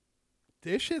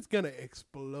 this shit's gonna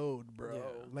explode, bro.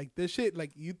 Yeah. Like this shit,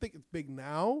 like you think it's big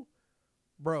now?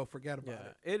 Bro, forget about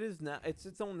it. It is now. It's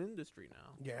its own industry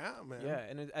now. Yeah, man. Yeah,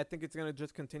 and I think it's gonna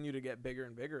just continue to get bigger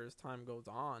and bigger as time goes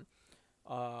on.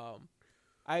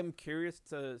 I'm curious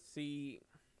to see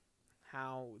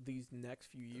how these next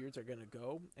few years are gonna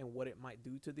go and what it might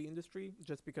do to the industry.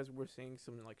 Just because we're seeing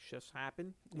some like shifts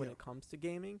happen when it comes to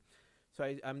gaming, so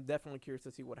I'm definitely curious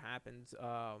to see what happens.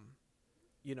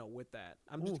 With that,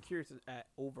 I'm just curious at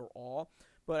overall.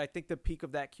 But I think the peak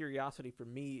of that curiosity for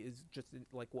me is just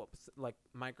like what like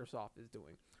Microsoft is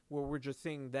doing, where we're just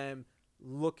seeing them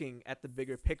looking at the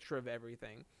bigger picture of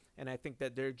everything. And I think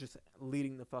that they're just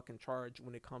leading the fucking charge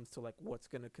when it comes to like what's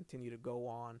going to continue to go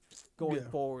on going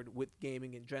forward with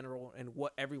gaming in general and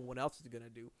what everyone else is going to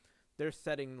do. They're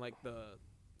setting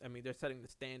they're setting the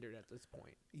standard at this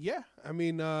point. Yeah. I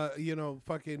mean,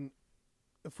 fucking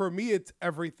for me, it's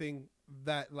everything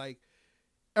that like,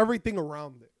 everything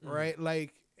around it, right?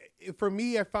 Like for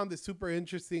me, I found it super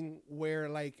interesting where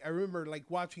like I remember like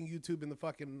watching YouTube in the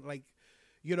fucking like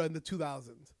in the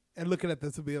 2000s and looking at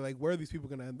this and being like, where are these people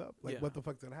gonna end up? Like what the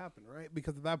fuck's gonna happen, right?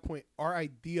 Because at that point our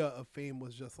idea of fame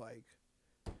was just like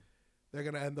they're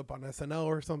gonna end up on SNL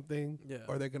or something,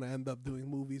 or they're gonna end up doing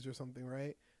movies or something,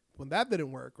 right? When that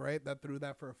didn't work, right, that threw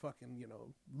that for a fucking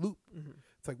loop.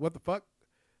 It's like, what the fuck?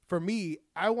 For me,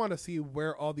 I want to see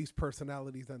where all these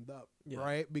personalities end up,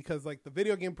 right? Because like the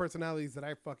video game personalities that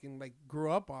I fucking like grew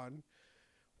up on,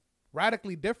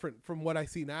 radically different from what I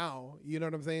see now. You know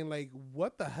what I'm saying? Like,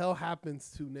 what the hell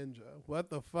happens to Ninja? What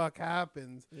the fuck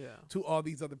happens to all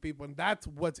these other people? And that's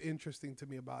what's interesting to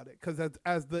me about it. Because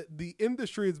as the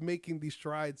industry is making these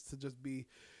strides to just be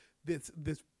this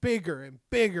bigger and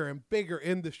bigger and bigger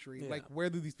industry, like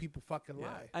where do these people fucking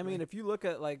lie? I mean, if you look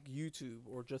at like YouTube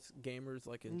or just gamers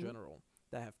like in general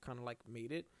that have kind of like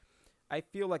made it, I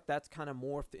feel like that's kind of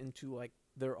morphed into like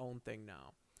their own thing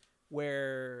now,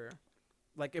 where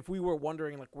like if we were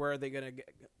wondering like where are they gonna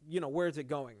get, where is it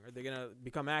going? Are they gonna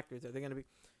become actors? Are they gonna be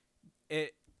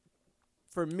it?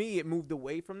 For me, it moved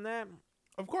away from that,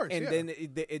 of course, and then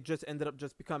it just ended up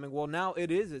just becoming, well, now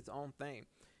it is its own thing.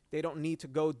 They don't need to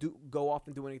go off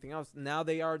and do anything else. Now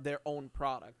they are their own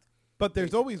product. But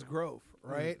there's always growth,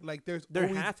 right? Like there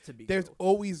has to be. There's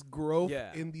always growth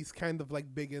in these kind of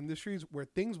like big industries where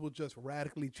things will just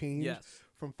radically change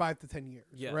from 5 to 10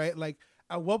 years, right? Like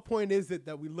at what point is it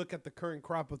that we look at the current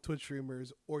crop of Twitch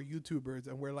streamers or YouTubers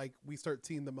and we're like, we start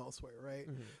seeing them elsewhere, right?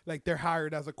 Like they're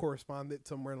hired as a correspondent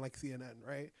somewhere like CNN,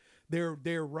 right?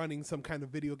 They're running some kind of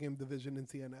video game division in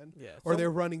CNN, or they're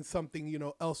running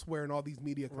something elsewhere in all these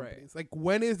media companies. Like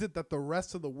when is it that the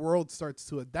rest of the world starts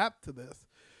to adapt to this,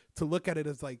 to look at it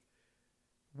as like,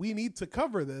 we need to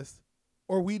cover this,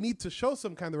 or we need to show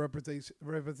some kind of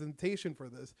representation for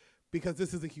this because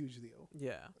this is a huge deal.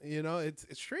 Yeah, it's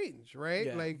strange, right?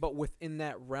 Yeah. Like, but within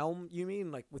that realm, you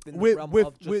mean like within the realm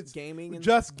of just gaming,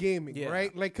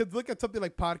 right? Like, cause look at something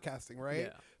like podcasting, right?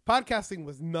 Yeah. Podcasting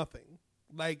was nothing.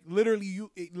 Like literally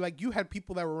you had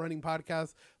people that were running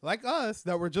podcasts like us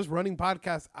that were just running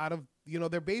podcasts out of,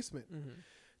 their basement.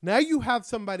 Now you have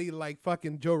somebody like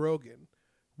fucking Joe Rogan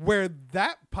where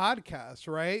that podcast,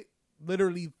 right?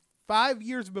 Literally 5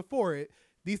 years before it,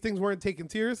 these things weren't taken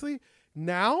seriously.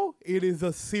 Now it is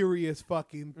a serious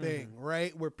fucking thing,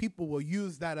 right? Where people will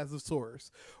use that as a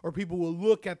source, or people will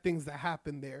look at things that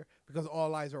happen there because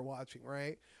all eyes are watching,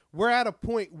 right? We're at a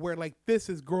point where like this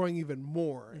is growing even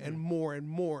more and more and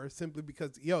more simply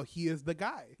because, he is the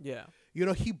guy. Yeah.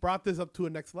 He brought this up to a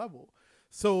next level.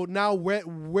 So now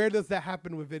where does that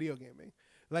happen with video gaming?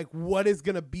 Like, what is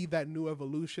going to be that new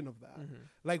evolution of that?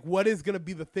 Like, what is going to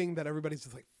be the thing that everybody's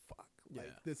just like, fuck,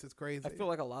 like, this is crazy. I feel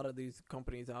like a lot of these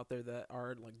companies out there that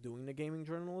are, like, doing the gaming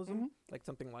journalism, like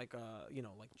something like,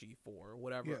 like G4 or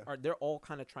whatever, they're all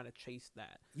kind of trying to chase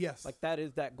that. Yes. Like, that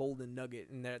is that golden nugget,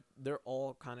 and that they're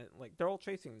all kind of, like, they're all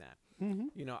chasing that.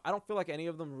 I don't feel like any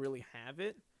of them really have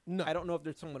it. No. I don't know if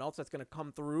there's someone else that's going to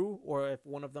come through or if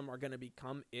one of them are going to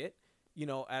become it.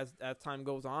 As time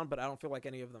goes on, but I don't feel like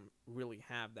any of them really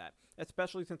have that,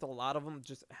 especially since a lot of them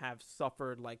just have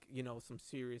suffered like, some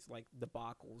serious like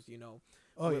debacles,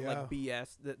 with like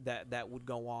BS that would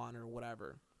go on or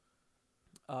whatever.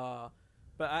 But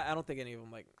I don't think any of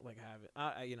them like have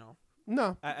it.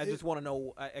 No, I just want to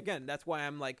know. Again, that's why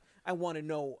I'm like, I want to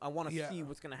know. I want to see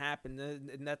what's going to happen,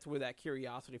 and that's where that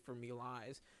curiosity for me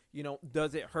lies.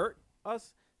 Does it hurt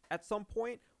us at some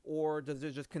point? Or does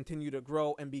it just continue to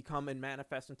grow and become and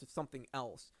manifest into something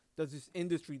else? Does this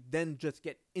industry then just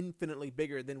get infinitely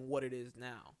bigger than what it is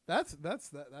now? That's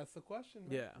the question.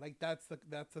 Man. Yeah, like that's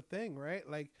the thing, right?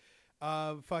 Like,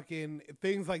 fucking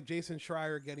things like Jason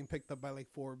Schreier getting picked up by like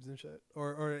Forbes and shit,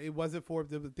 or it wasn't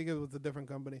Forbes. I think it was a different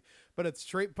company, but it's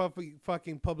straight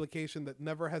fucking publication that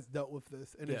never has dealt with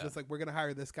this, and it's just like, we're gonna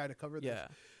hire this guy to cover this.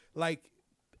 Like,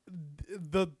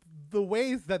 the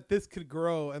ways that this could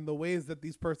grow and the ways that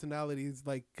these personalities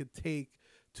like could take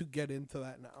to get into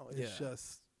that now is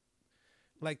just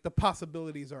like the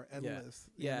possibilities are endless.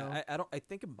 I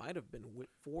think it might have been with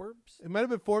Forbes. It might have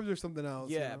been Forbes or something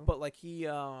else. But like he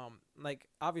like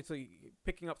obviously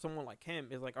picking up someone like him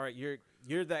is like, all right,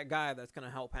 you're that guy that's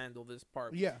gonna help handle this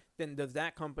part. Then does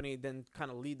that company then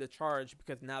kind of lead the charge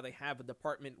because now they have a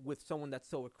department with someone that's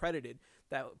so accredited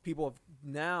that people have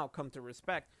now come to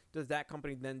respect? Does that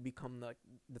company then become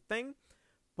the thing?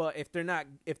 But if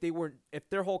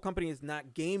their whole company is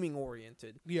not gaming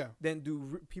oriented, then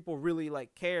do people really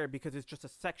like care because it's just a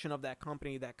section of that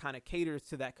company that kind of caters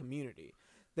to that community?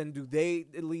 Then do they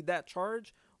lead that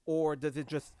charge, or does it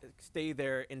just stay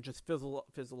there and just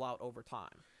fizzle out over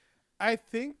time? I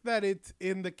think that it's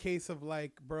in the case of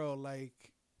like, bro,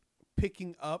 like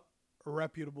picking up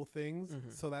reputable things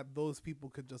so that those people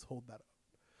could just hold that up.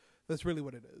 That's really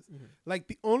what it is. Like,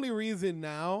 the only reason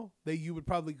now that you would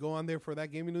probably go on there for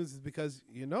that gaming news is because,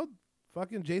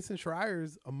 fucking Jason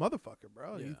Schreier's a motherfucker,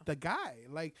 bro. He's the guy.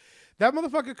 Like, that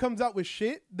motherfucker comes out with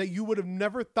shit that you would have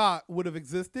never thought would have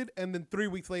existed, and then 3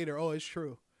 weeks later, oh, it's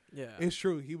true. Yeah. It's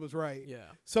true. He was right. Yeah.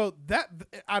 So that,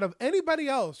 out of anybody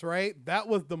else, right, that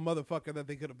was the motherfucker that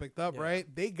they could have picked up, right?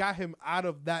 They got him out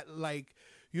of that, like,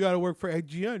 you got to work for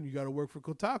IGN. You got to work for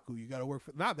Kotaku. You got to work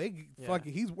for...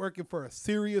 fucking... He's working for a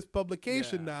serious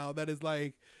publication now that is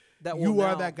like, you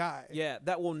are that guy. Yeah,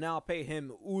 that will now pay him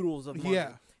oodles of money.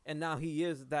 Yeah. And now he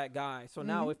is that guy. So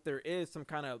now if there is some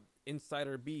kind of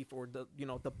insider beef or,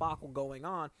 debacle going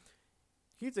on,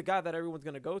 he's a guy that everyone's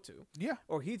going to go to. Yeah.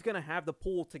 Or he's going to have the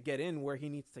pull to get in where he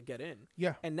needs to get in.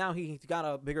 Yeah. And now he's got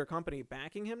a bigger company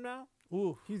backing him now.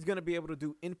 Ooh. He's going to be able to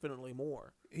do infinitely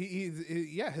more.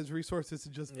 His resources are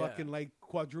just fucking like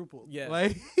quadrupled. Yeah.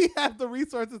 Like, he has the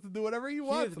resources to do whatever he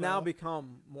wants. He has now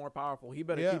become more powerful. He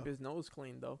better keep his nose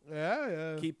clean, though.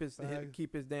 Yeah. Keep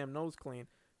his damn nose clean.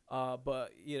 But,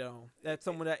 that's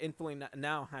someone that infinitely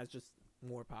now has just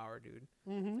more power, dude.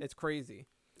 It's crazy.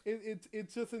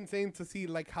 It's just insane to see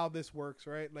like how this works,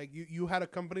 right? Like you had a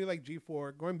company like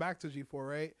G4, going back to G4,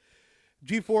 right?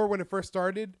 G4 when it first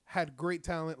started had great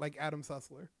talent like Adam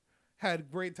Sessler, had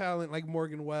great talent like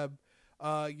Morgan Webb,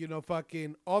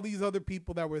 fucking all these other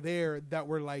people that were there that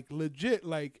were like legit,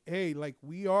 like, hey, like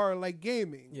we are like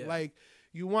gaming, like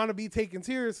you want to be taken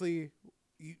seriously,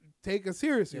 you take us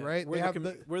seriously, right?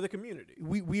 We're the community.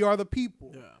 We are the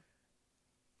people. Yeah.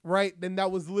 Right? Then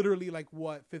that was literally like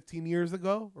 15 years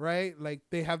ago, right? Like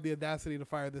they have the audacity to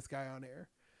fire this guy on air.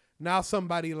 Now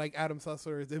somebody like Adam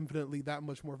Sessler is infinitely that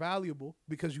much more valuable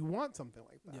because you want something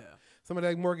like that. Yeah. Somebody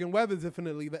like Morgan Webb is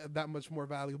infinitely that much more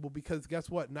valuable because guess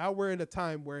what? Now we're in a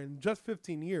time where in just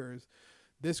 15 years,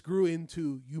 this grew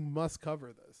into you must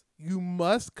cover this. You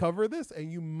must cover this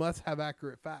and you must have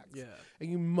accurate facts. Yeah.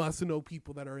 And you must know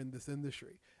people that are in this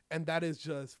industry. And that is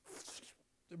just,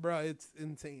 bro, it's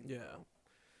insane. Yeah. Bro.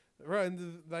 Right,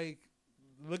 and like,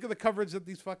 look at the coverage that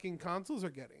these fucking consoles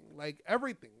are getting. Like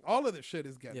everything, all of this shit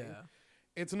is getting. Yeah.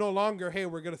 It's no longer, hey,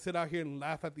 we're gonna sit out here and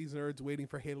laugh at these nerds waiting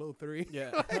for Halo 3.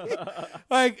 Yeah.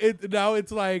 Now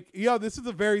it's like, yo, this is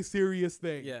a very serious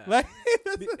thing. Yeah. Like,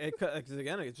 Because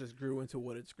again, it just grew into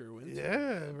what it's grew into.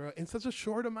 yeah, bro. In such a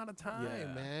short amount of time,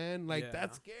 Yeah. man. Like, Yeah.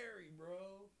 that's scary, bro.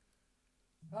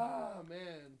 Ah,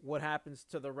 man. What happens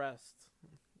to the rest?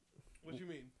 What you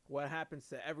mean? What happens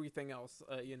to everything else?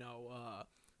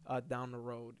 Down the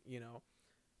road.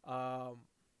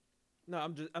 No,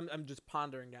 I'm just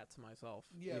pondering that to myself.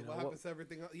 Yeah, you know, what happens to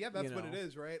everything else? Yeah, that's you what it know.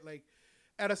 is, right? Like,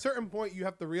 at a certain point, you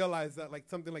have to realize that, like,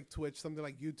 something like Twitch, something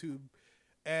like YouTube,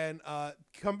 and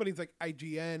companies like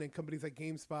IGN and companies like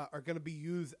GameSpot are going to be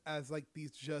used as, like,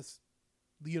 these just,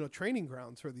 training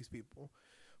grounds for these people.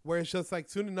 Where it's just, like,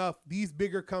 soon enough, these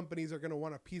bigger companies are going to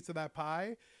want a piece of that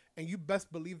pie, and you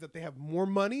best believe that they have more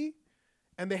money,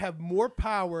 and they have more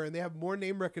power, and they have more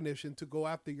name recognition to go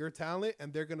after your talent,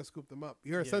 and they're going to scoop them up.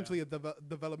 You're essentially a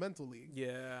developmental league.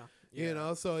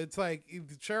 Yeah. So it's like,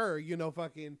 sure,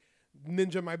 fucking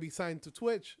Ninja might be signed to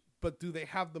Twitch, but do they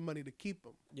have the money to keep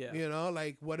them? Yeah.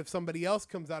 Like, what if somebody else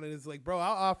comes out and is like, bro,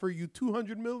 I'll offer you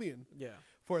 $200 million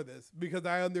for this because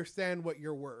I understand what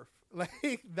you're worth.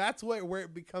 Like, that's where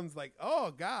it becomes like,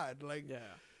 oh God, like,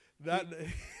 that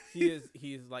he's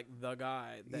like the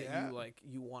guy that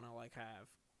you want to like have.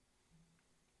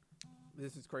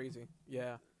 This is crazy.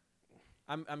 Yeah.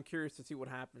 I'm curious to see what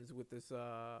happens with this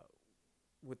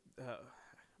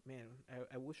man,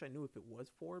 I wish I knew if it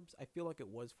was Forbes. I feel like it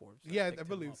was Forbes. Yeah, I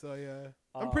believe so, yeah.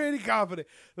 I'm pretty confident.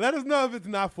 Let us know if it's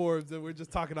not Forbes and we're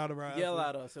just talking out of our Yell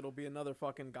at us. It'll be another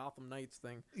fucking Gotham Knights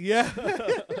thing. Yeah.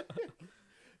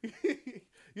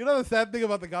 The sad thing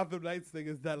about the Gotham Knights thing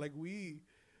is that, we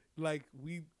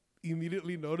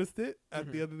immediately noticed it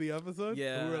at the end of the episode.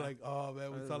 Yeah. We were like, oh,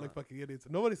 man, we sound like fucking idiots.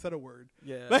 Nobody said a word.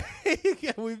 Yeah.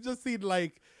 We've just seen,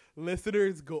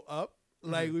 listeners go up.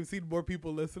 We've seen more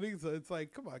people listening, so it's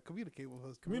like, come on, communicate with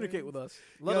us. Communicate with us.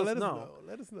 Let us know.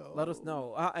 Let us know. Let us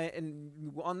know.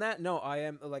 And on that note, I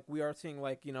am we are seeing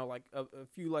a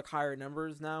few higher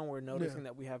numbers now. We're noticing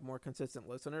that we have more consistent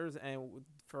listeners, and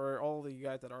for all of you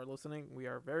guys that are listening, we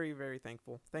are very, very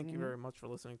thankful. Thank you very much for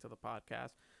listening to the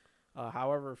podcast.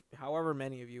 However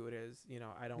many of you it is,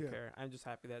 I don't care. I'm just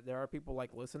happy that there are people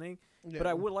listening, but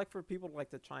I would like for people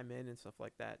to chime in and stuff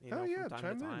like that. From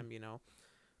time to time.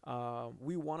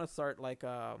 We want to start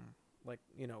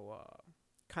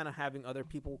kind of having other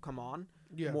people come on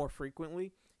more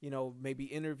frequently, maybe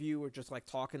interview or just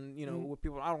talking, with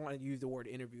people. I don't want to use the word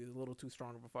interview. It's a little too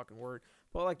strong of a fucking word,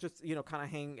 but just, kind of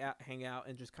hang out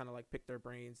and just kind of pick their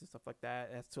brains and stuff like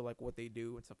that as to what they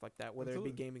do and stuff like that, whether it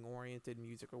be gaming oriented,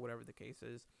 music, or whatever the case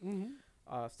is,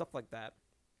 stuff like that.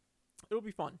 It'll be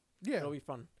fun. Yeah. It'll be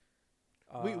fun.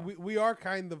 We are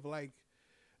kind of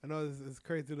I know it's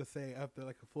crazy to say after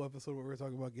a full episode where we're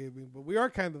talking about gaming, but we are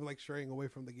kind of straying away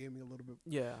from the gaming a little bit.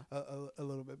 Yeah. A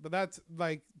little bit. But that's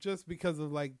just because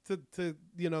of to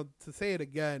say it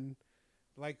again,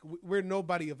 we're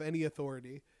nobody of any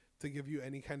authority to give you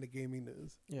any kind of gaming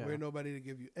news. Yeah. We're nobody to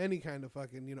give you any kind of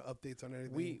fucking, updates on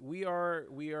anything. We are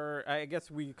I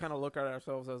guess we kind of look at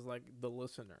ourselves as the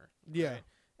listener. Yeah. Right?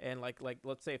 And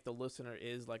let's say if the listener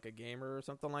is a gamer or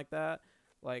something like that.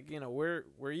 We're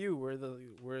the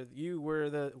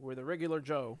regular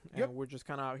Joe, and we're just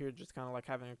kind of out here, just kind of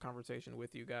having a conversation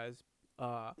with you guys.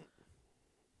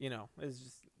 It's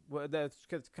just that's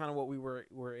kind of what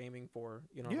we're aiming for,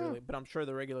 really. But I'm sure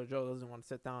the regular Joe doesn't want to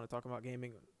sit down and talk about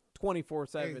gaming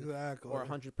 24/7 or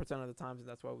 100% of the times, and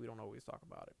that's why we don't always talk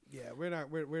about it. Yeah, we're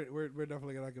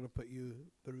definitely not gonna put you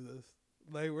through this.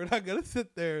 We're not gonna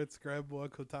sit there and scramble on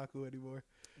Kotaku anymore.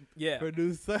 Yeah, for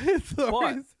news stories.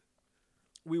 But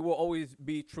we will always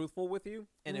be truthful with you,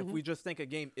 and if we just think a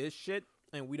game is shit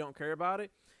and we don't care about it,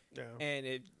 and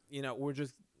it, we're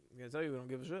just gonna tell you we don't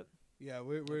give a shit. Yeah,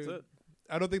 we're. That's it.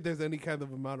 I don't think there's any kind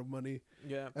of amount of money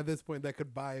at this point that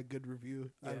could buy a good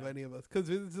review out of any of us, because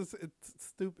it's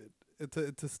stupid.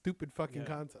 It's a stupid fucking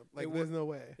concept. There's no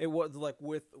way. It was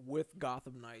with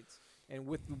Gotham Knights and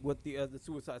with what the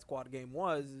Suicide Squad game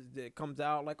was. It comes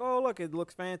out oh look, it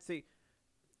looks fancy.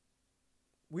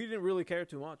 We didn't really care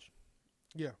too much.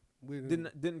 Yeah, we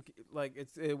didn't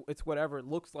it's whatever. It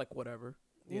looks like whatever,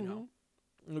 you know.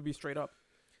 It would be straight up.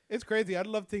 It's crazy. I'd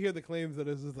love to hear the claims that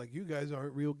it's just you guys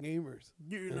aren't real gamers.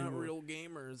 You're not real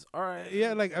gamers. All right.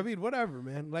 Yeah, whatever,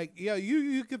 man.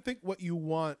 You can think what you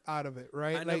want out of it,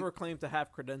 right? I never claimed to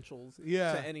have credentials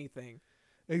to anything.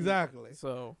 Exactly.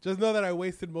 So just know that I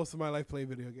wasted most of my life playing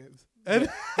video games. And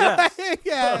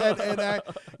and I,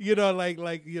 we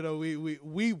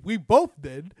both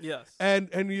did. Yes. And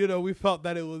we felt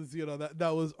that it was,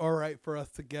 that was all right for us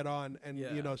to get on and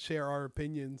share our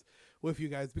opinions with you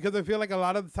guys, because I feel like a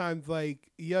lot of the times,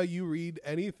 like, yeah, you read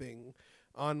anything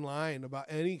online about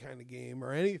any kind of game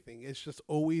or anything, it's just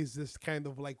always this kind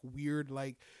of like weird,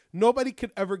 like nobody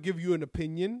could ever give you an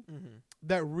opinion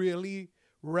that really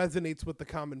resonates with the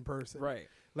common person. Right.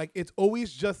 Like it's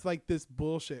always just like this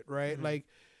bullshit, right? Like,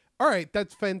 all right,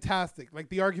 that's fantastic. Like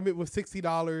the argument with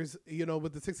 $60, you know,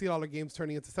 with the $60 games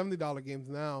turning into $70 games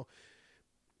now,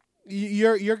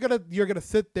 you're gonna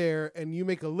sit there and you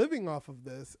make a living off of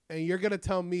this, and you're gonna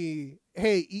tell me,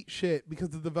 hey, eat shit, because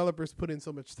the developers put in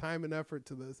so much time and effort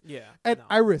to this. Yeah. And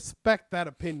I respect that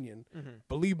opinion.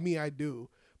 Believe me, I do.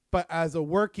 But as a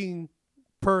working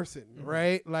person,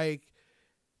 right? Like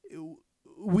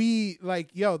we like,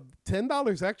 yo,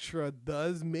 $10 extra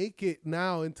does make it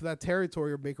now into that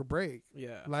territory of make or break.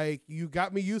 Yeah. Like you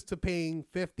got me used to paying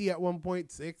 50 at one point,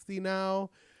 60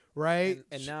 now. Right,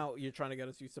 and now you're trying to get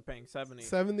us used to paying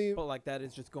 70. But like that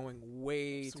is just going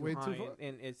way too high,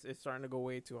 and it's starting to go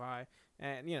way too high.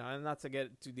 And you know, and not to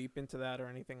get too deep into that or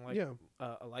anything like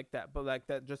like that, but like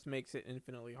that just makes it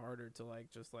infinitely harder to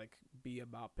like just like be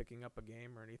about picking up a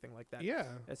game or anything like that. Yeah,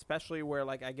 especially where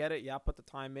like I get it, I put the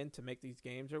time in to make these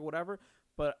games or whatever,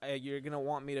 but you're gonna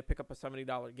want me to pick up a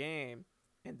 $70 game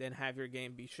and then have your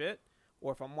game be shit,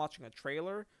 or if I'm watching a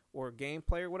trailer or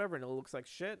gameplay or whatever and it looks like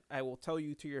shit, I will tell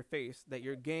you to your face that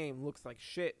your game looks like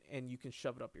shit and you can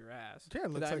shove it up your ass. Yeah,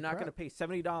 it looks I'm like not crap. going to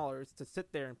pay $70 to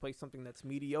sit there and play something that's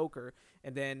mediocre,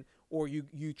 and then or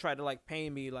you try to like pay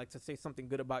me like to say something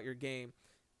good about your game.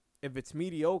 If it's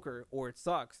mediocre or it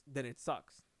sucks, then it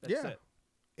sucks. That's it.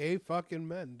 A fucking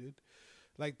men, dude.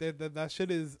 Like that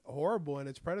shit is horrible and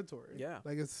it's predatory. Yeah.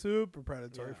 Like it's super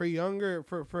predatory Yeah.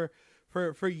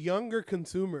 for younger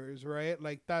consumers, right?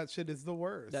 Like that shit is the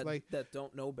worst. That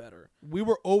don't know better. We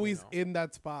were always in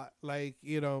that spot, like,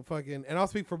 you know, fucking, and I'll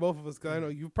speak for both of us because I know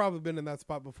you've probably been in that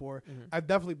spot before. I've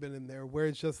definitely been in there where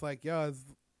it's just like, yo, as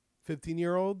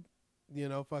 15-year-old, you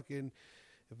know, fucking,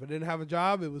 if I didn't have a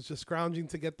job, it was just scrounging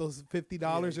to get those $50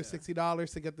 or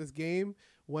 $60 to get this game,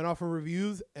 went off of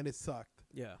reviews, and it sucked.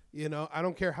 Yeah. You know, I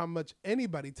don't care how much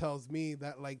anybody tells me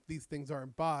that, like, these things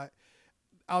aren't bought.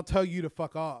 I'll tell you to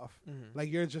fuck off. Like,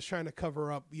 you're just trying to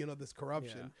cover up, you know, this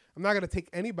corruption. Yeah. I'm not going to take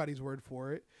anybody's word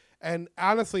for it. And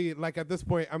honestly, like, at this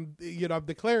point, I'm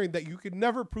declaring that you could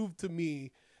never prove to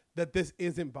me that this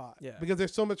isn't bought. Yeah. Because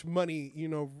there's so much money, you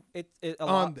know,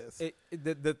 this.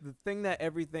 The thing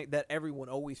that everyone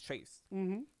always chased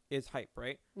is hype,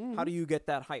 right? How do you get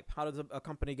that hype? How does a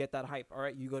company get that hype? All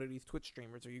right, you go to these Twitch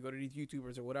streamers or you go to these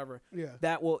YouTubers or whatever. Yeah.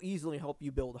 That will easily help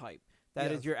you build hype.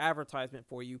 That is your advertisement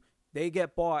for you. They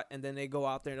get bought, and then they go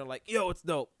out there and they're like, yo, it's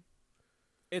dope.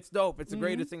 It's dope. It's the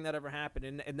greatest thing that ever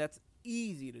happened. And that's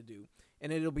easy to do.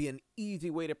 And it'll be an easy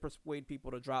way to persuade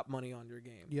people to drop money on your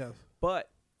game. Yes. But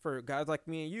for guys like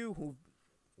me and you,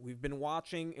 we've been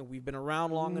watching and we've been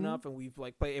around long enough, and we've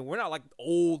like played, and we're not like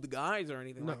old guys or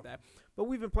anything like that, but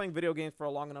we've been playing video games for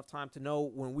a long enough time to know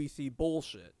when we see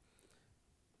bullshit.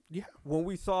 Yeah. When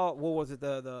we saw, what was it,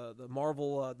 the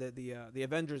Marvel, the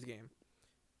Avengers game,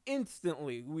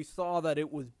 instantly we saw that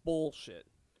it was bullshit,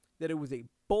 that it was a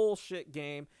bullshit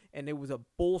game, and it was a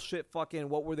bullshit fucking,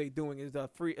 what were they doing? Is a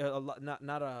free not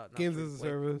games as a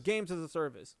service. Games as a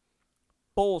service.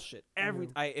 Bullshit.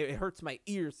 It hurts my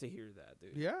ears to hear that,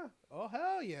 dude. Yeah. Oh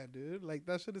hell yeah, dude. Like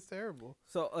that shit is terrible.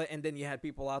 So and then you had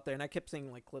people out there, and I kept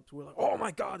seeing like clips where like, oh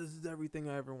my god, this is everything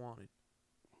I ever wanted.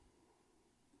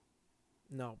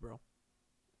 No, bro.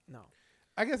 No.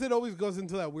 I guess it always goes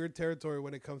into that weird territory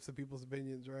when it comes to people's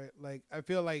opinions, right? Like, I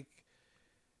feel like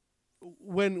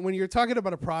when you're talking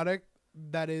about a product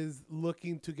that is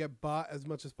looking to get bought as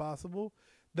much as possible,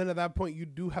 then at that point you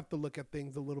do have to look at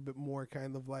things a little bit more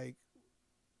kind of like,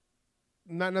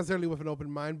 not necessarily with an open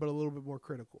mind, but a little bit more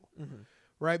critical,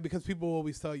 right? Because people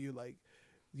always tell you, like,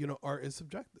 you know, art is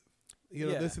subjective. You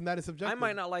know, this and that is subjective. I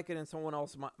might not like it, and someone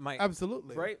else might.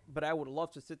 Absolutely. Right? But I would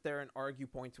love to sit there and argue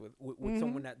points with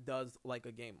someone that does like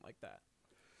a game like that.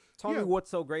 Tell me what's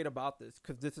so great about this,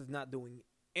 because this is not doing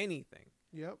anything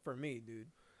for me, dude.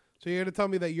 So you're going to tell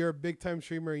me that you're a big-time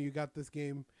streamer and you got this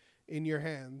game in your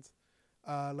hands,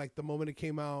 like the moment it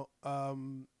came out,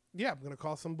 I'm going to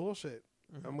call some bullshit.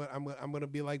 I'm going to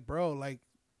be like, bro, like,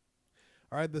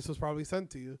 all right, this was probably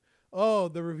sent to you. Oh,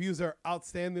 the reviews are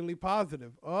outstandingly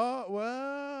positive. Oh, well,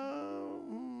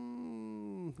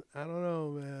 I don't know,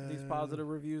 man. These positive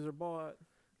reviews are bought.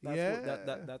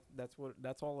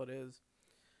 That's all it is.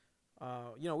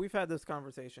 You know, we've had this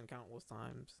conversation countless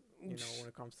times, you know, when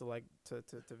it comes to like to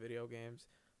video games.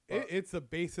 It's the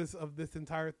basis of this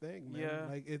entire thing, man. Yeah.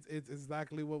 Like it's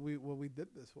exactly what we did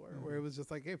this for, where it was just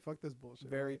like, hey, fuck this bullshit.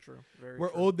 Very true.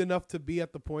 We're old enough to be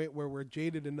at the point where we're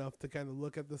jaded enough to kind of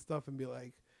look at this stuff and be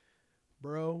like,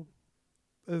 bro,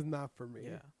 this is not for me.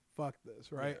 Yeah. Fuck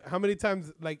this, right? Yeah. How many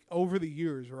times, like, over the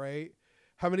years, right?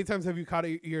 How many times have you caught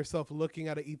yourself looking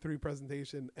at an E3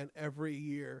 presentation and every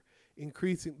year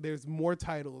increasing, there's more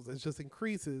titles, it just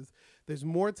increases. There's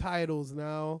more titles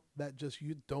now that just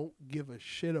you don't give a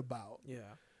shit about.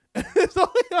 Yeah. It's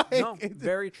only like, No,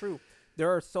 very true.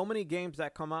 There are so many games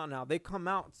that come out now. They come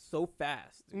out so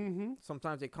fast. Mm-hmm.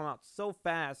 Sometimes they come out so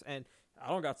fast, and I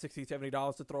don't got $60,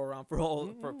 $70 to throw around for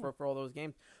all for all those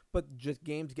games. But just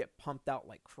games get pumped out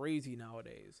like crazy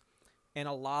nowadays, and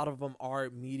a lot of them are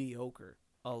mediocre.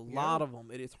 A lot of them.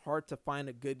 It is hard to find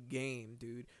a good game,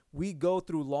 dude. We go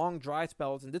through long dry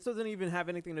spells, and this doesn't even have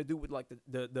anything to do with like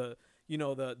the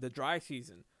dry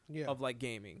season of like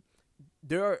gaming.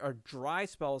 There are dry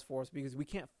spells for us because we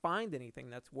can't find anything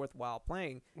that's worthwhile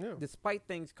playing, despite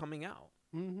things coming out.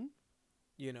 Mm-hmm.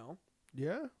 You know.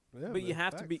 Yeah. But you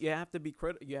have to be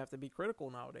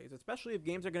critical nowadays, especially if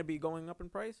games are going to be going up in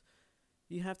price.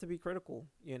 You have to be critical,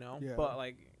 you know. Yeah. But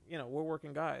like, you know, we're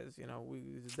working guys. You know,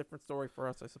 it's a different story for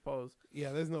us, I suppose.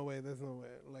 Yeah, there's no way.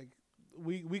 Like,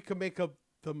 we could make up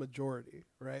the majority,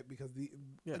 right? Because the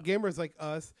gamers like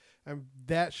us, I'm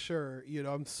that sure. You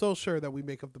know, I'm so sure that we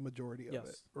make up the majority of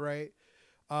it, right?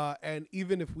 And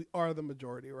even if we are the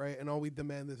majority, right, and all we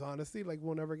demand is honesty, like,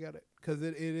 we'll never get it, because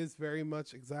it is very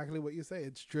much exactly what you say.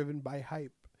 It's driven by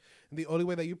hype. And the only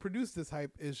way that you produce this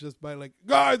hype is just by like,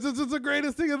 guys, this is the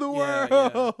greatest thing in the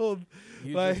world.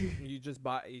 Yeah. You just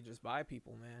buy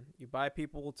people, man. You buy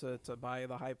people to buy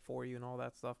the hype for you and all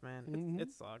that stuff, man.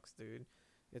 It sucks, dude.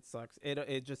 It sucks.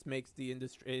 It just makes the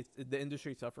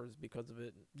industry suffers because of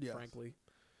it. Yes. Frankly,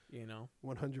 you know.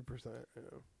 100%. Yeah.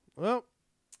 Well,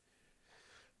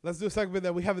 let's do a segment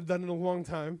that we haven't done in a long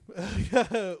time.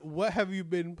 What have you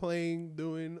been playing,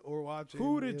 doing, or watching?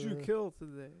 Who did you kill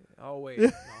today? Oh wait.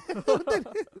 No.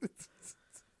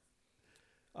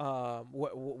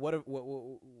 What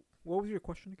was your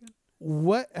question again?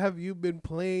 What have you been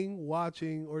playing,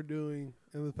 watching, or doing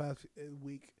in the past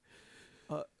week?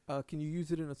 Can you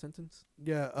use it in a sentence?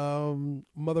 Yeah.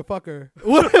 Motherfucker.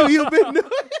 What have you been doing?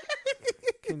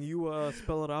 Can you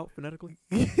spell it out phonetically?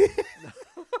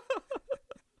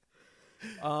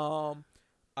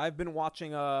 I've been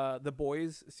watching The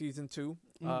Boys season 2,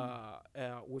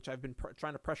 which I've been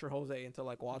trying to pressure Jose into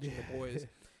like watching The Boys.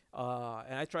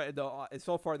 And I tried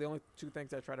so far the only two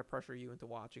things I try to pressure you into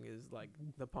watching is like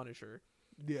The Punisher,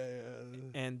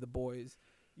 and The Boys.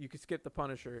 You could skip The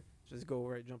Punisher, just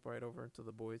jump right over into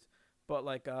The Boys. But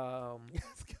like,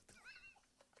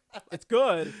 it's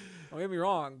good. Don't get me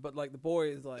wrong, but like The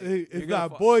Boys, like it's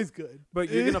not Boys good, but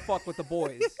you're gonna fuck with The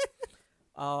Boys.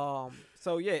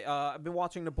 So yeah, I've been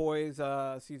watching The Boys.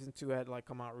 Season 2 had like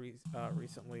come out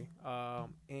recently.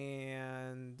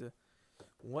 And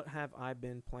what have I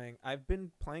been playing? I've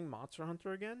been playing Monster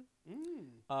Hunter again.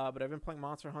 But I've been playing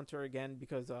Monster Hunter again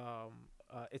because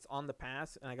it's on the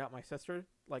pass, and I got my sister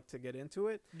like to get into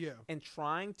it. Yeah. And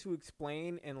trying to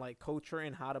explain and like coach her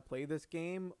in how to play this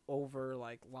game over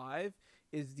like live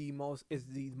is the most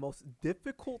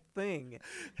difficult thing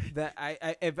that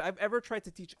if I've ever tried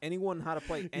to teach anyone how to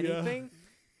play anything.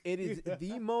 It is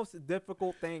the most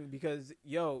difficult thing because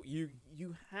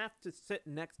you have to sit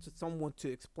next to someone to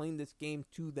explain this game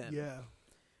to them. Yeah.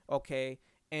 Okay.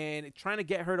 And trying to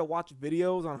get her to watch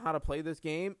videos on how to play this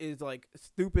game is like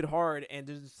stupid hard,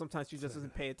 and sometimes she just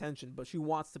doesn't pay attention, but she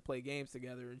wants to play games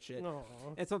together and shit. Aww.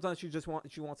 And sometimes she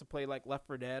wants to play like Left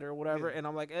 4 Dead or whatever, and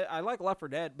I'm like, I like Left 4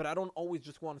 Dead, but I don't always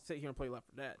just want to sit here and play Left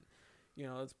 4 Dead. You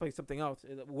know, let's play something else.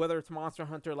 Whether it's Monster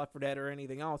Hunter, Left 4 Dead, or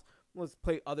anything else, let's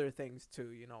play other things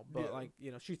too. You know, but like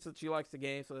she likes the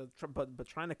game, so but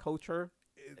trying to coach her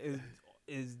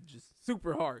is just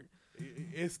super hard.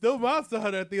 It's still Monster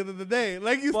Hunter at the end of the day.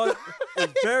 Like it's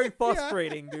very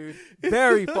frustrating, dude.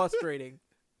 Very frustrating.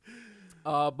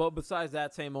 But besides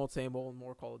that, same old,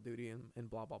 more Call of Duty and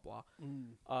blah blah blah.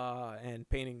 And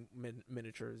painting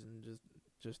miniatures and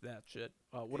just that shit.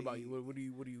 What about you? What are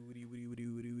you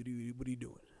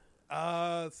doing?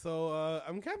 So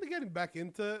I'm kind of getting back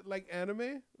into like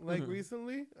anime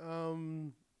recently.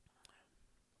 No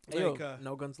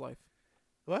Guns Life.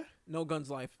 What? No Guns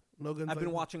Life. No Guns I've Life.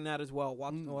 been watching that as well.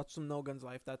 Watch some No Guns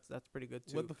Life. That's pretty good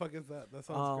too. What the fuck is that? That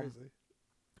sounds crazy.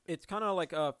 It's kind of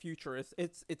like a futurist.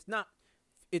 It's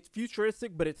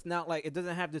futuristic, but it's not like it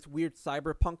doesn't have this weird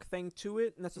cyberpunk thing to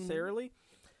it necessarily.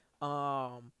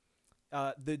 The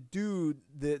dude,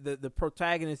 the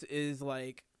protagonist is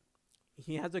like,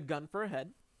 he has a gun for a head.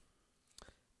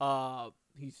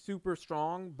 He's super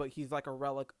strong, but he's like a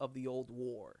relic of the old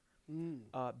war.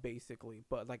 Basically,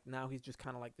 but like now he's just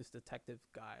kind of like this detective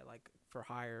guy, like for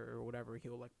hire or whatever.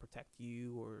 He'll like protect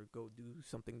you or go do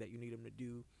something that you need him to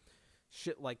do.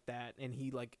 shit like that, and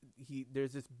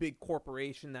there's this big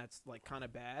corporation that's like kind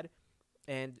of bad,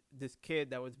 and this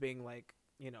kid that was being like,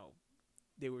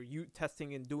 they were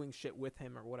testing and doing shit with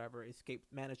him or whatever,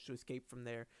 managed to escape from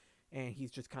there, and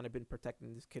he's just kind of been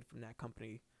protecting this kid from that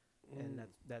company, and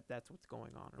that's what's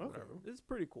going on or whatever. It's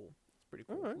pretty cool.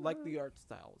 Right, the art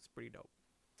style. It's pretty dope.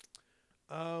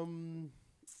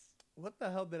 What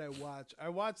the hell did I watch? I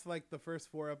watched like the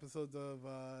first 4 episodes of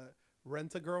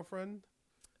Rent a Girlfriend,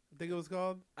 I think it was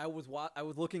called. I was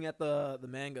looking at the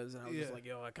mangas, and I was just like,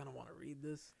 yo, I kind of want to read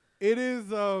this. It is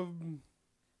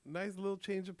nice little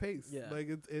change of pace. Yeah, like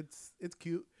it's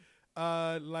cute.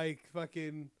 Like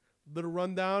fucking little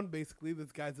rundown. Basically,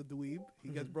 this guy's a dweeb. He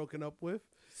gets broken up with,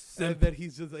 and then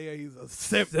he's just he's a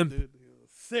simp. Dude. He's a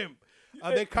simp.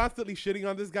 They're constantly shitting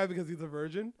on this guy because he's a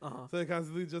virgin. So they're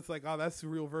constantly just like, oh, that's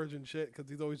real virgin shit, because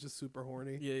he's always just super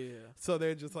horny. Yeah. So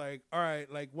they're just like, all right,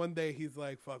 like one day he's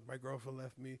like, fuck, my girlfriend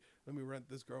left me. Let me rent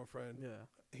this girlfriend. Yeah.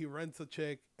 He rents a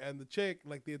chick, and the chick,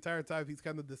 like the entire time, he's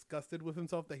kind of disgusted with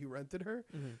himself that he rented her.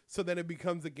 So then it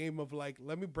becomes a game of like,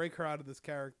 let me break her out of this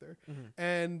character.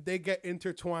 And they get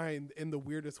intertwined in the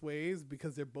weirdest ways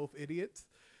because they're both idiots.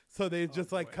 So they're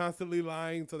just constantly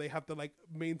lying. So they have to like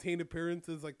maintain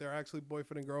appearances like they're actually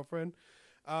boyfriend and girlfriend.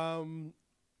 Cool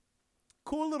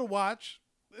little watch.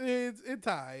 It's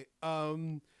high.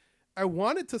 I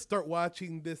wanted to start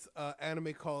watching this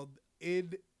anime called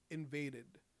Id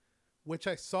Invaded, which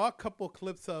I saw a couple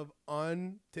clips of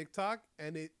on TikTok,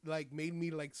 and it like made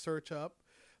me like search up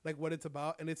like what it's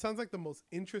about. And it sounds like the most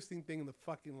interesting thing in the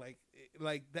fucking like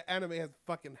the anime has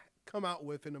fucking come out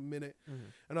with in a minute.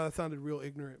 I know that sounded real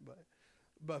ignorant,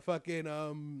 but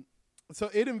fucking so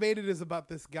Id Invaded is about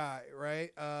this guy,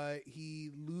 right?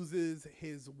 He loses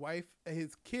his wife,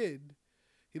 his kid.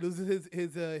 He loses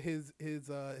his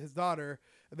daughter,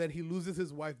 and then he loses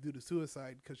his wife due to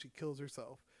suicide because she kills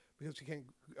herself because she can't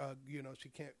she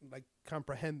can't like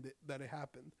comprehend it that it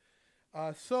happened.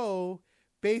 So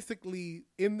basically,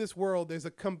 in this world, there's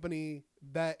a company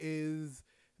that is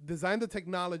designed the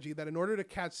technology that in order to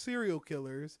catch serial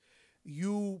killers,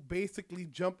 you basically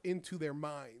jump into their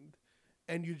mind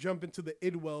and you jump into the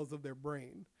id wells of their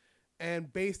brain.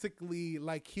 And basically,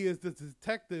 like, he is this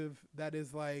detective that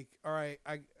is like, all right,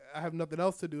 I have nothing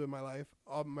else to do in my life.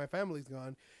 All my family's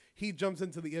gone. He jumps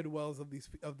into the id wells of these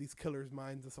killers'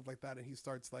 minds and stuff like that, and he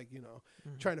starts like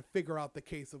trying to figure out the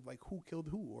case of like who killed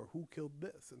who or who killed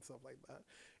this and stuff like that.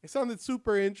 It sounded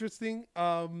super interesting.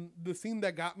 The scene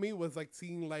that got me was like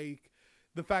seeing like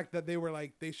the fact that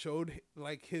they showed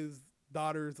like his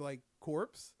daughter's like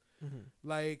corpse,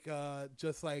 like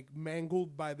just like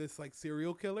mangled by this like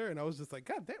serial killer, and I was just like,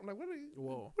 God damn, like what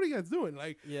are you guys doing?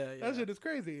 Like that shit is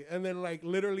crazy. And then like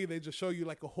literally they just show you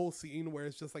like a whole scene where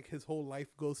it's just like his whole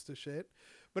life goes to shit.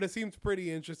 But it seems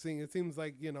pretty interesting. It seems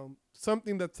like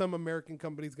something that some American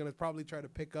company's gonna probably try to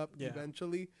pick up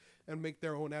eventually and make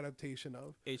their own adaptation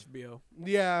of. HBO.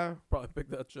 Yeah, probably pick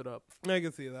that shit up. I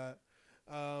can see that.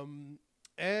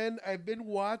 And I've been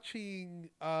watching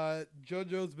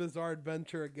JoJo's Bizarre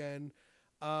Adventure again.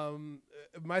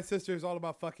 My sister is all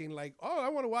about fucking like, oh, I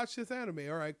want to watch this anime.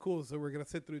 All right, cool. So we're going to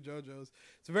sit through JoJo's.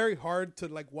 It's very hard to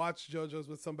like watch JoJo's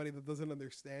with somebody that doesn't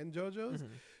understand JoJo's.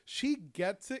 She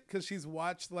gets it because she's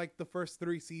watched like the first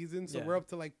 3 seasons. So we're up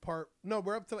to like part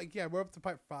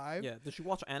 5. Yeah. Does she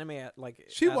watch anime at like?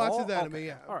 She watches anime,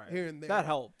 yeah. All right. Here and there. That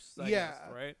helps. I guess,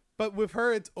 right. But with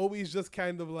her, it's always just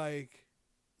kind of like,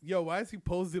 yo, why is he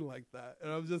posing like that?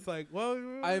 And I'm just like, well,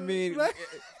 I mean,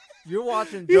 you're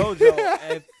watching JoJo,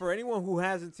 and for anyone who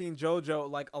hasn't seen JoJo,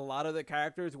 like a lot of the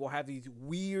characters will have these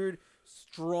weird,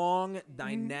 strong,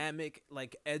 dynamic,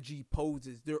 like edgy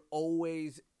poses. They're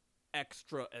always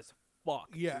extra as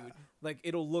fuck, dude. Like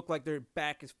it'll look like their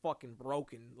back is fucking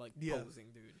broken, like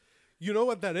posing, dude. You know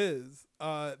what that is?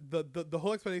 The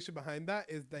whole explanation behind that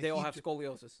is that they all have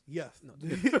scoliosis. Yes. No.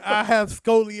 I have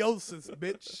scoliosis,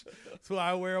 bitch. So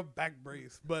I wear a back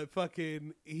brace. But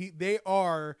fucking he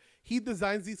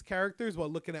designs these characters while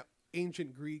looking at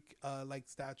ancient Greek like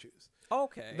statues.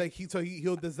 Okay. Like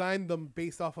he'll design them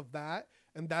based off of that,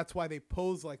 and that's why they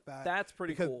pose like that. That's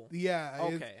pretty cool. Yeah.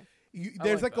 Okay.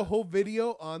 There's like a whole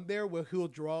video on there where he'll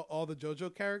draw all the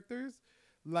JoJo characters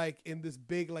like in this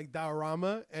big like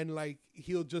diorama, and like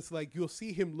he'll just like you'll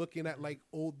see him looking at like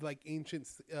old like ancient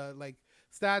like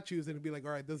statues, and he'll be like,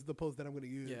 all right, this is the pose that I'm gonna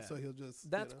use. So he'll just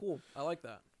cool. I like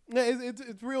that. Yeah,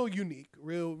 it's real unique,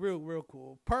 real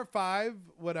cool. Part 5,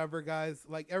 whatever, guys.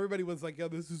 Like everybody was like, yo,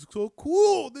 this is so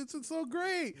cool, this is so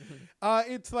great.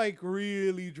 It's like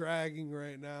really dragging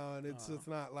right now, and it's just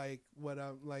not like what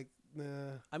I'm like.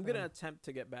 I'm gonna attempt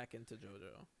to get back into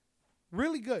JoJo.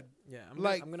 really good. Yeah,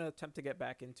 I'm gonna attempt to get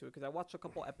back into it because I watched a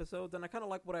couple episodes and I kind of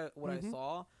like what I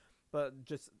saw, but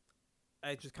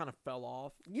I just kind of fell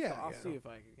off. Yeah, so I'll see if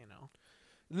I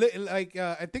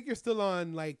I think you're still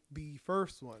on like the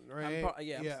first one, right?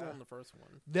 I'm still on the first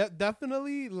one.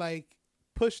 Definitely like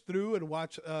push through and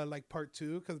watch like part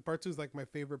 2 because part 2 is like my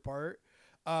favorite part.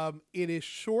 It is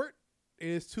short. It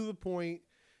is to the point.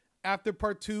 After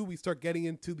part 2, we start getting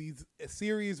into these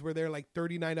series where they're like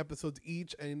 39 episodes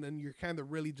each, and then you're kind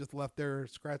of really just left there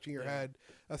scratching your head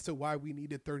as to why we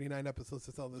needed 39 episodes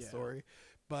to tell this story.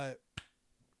 But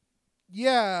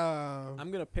yeah,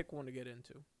 I'm gonna pick one to get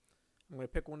into.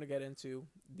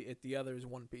 The other is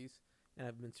One Piece, and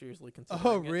I've been seriously considering it.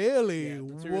 Oh, really? Yeah, I've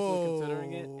been seriously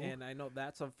considering it, and I know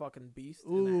that's a fucking beast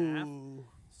and a half.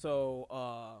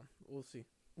 So, we'll see.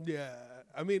 Yeah,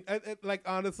 I mean, like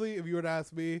honestly, if you were to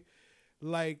ask me,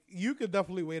 like you could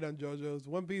definitely wait on JoJo's.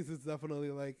 One Piece is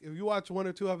definitely like if you watch 1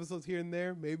 or 2 episodes here and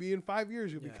there, maybe in 5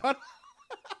 years you'll be caught.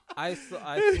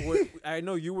 I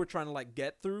know you were trying to like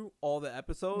get through all the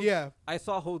episodes. Yeah, I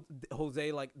saw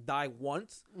Jose like die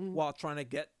once while trying to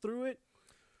get through it.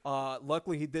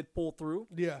 Luckily he did pull through.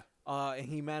 Yeah. And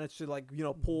he managed to like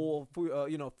pull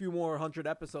a few more 100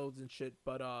 episodes and shit.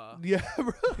 But yeah,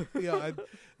 bro. Yeah,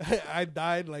 I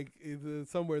died like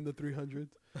somewhere in the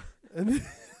 300s, and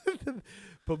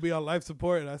put me on life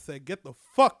support, and I said, get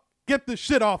the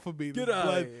shit off of me. Get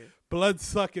out. Blood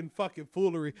sucking fucking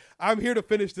foolery. I'm here to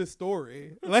finish this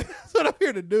story. Like that's what I'm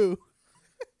here to do.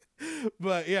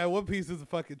 But yeah, One Piece is a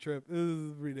fucking trip. This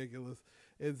is ridiculous.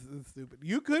 It's stupid.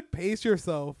 You could pace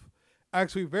yourself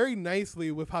actually very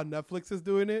nicely with how Netflix is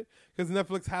doing it, because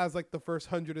Netflix has like the first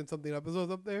 100 and something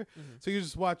episodes up there. So you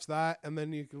just watch that and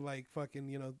then you can like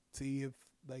fucking see if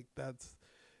like that's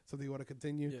something you want to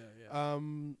continue.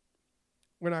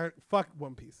 We're not fuck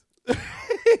One Piece.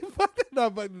 No,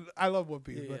 but I love One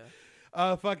Piece.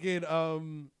 Genshin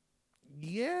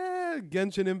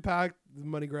Impact,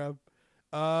 money grab.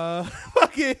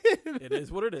 Fucking it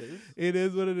is what it is. It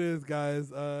is what it is, guys.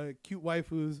 Cute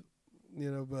waifus,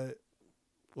 but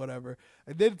whatever.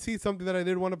 I did see something that I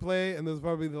did want to play, and this is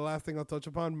probably the last thing I'll touch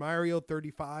upon. Mario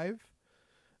 35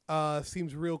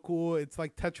 seems real cool. It's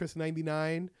like Tetris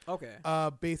 99. Okay.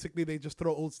 Basically, they just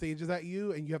throw old stages at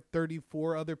you, and you have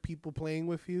 34 other people playing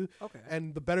with you. Okay.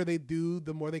 And the better they do,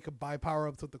 the more they could buy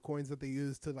power-ups with the coins that they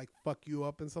use to like fuck you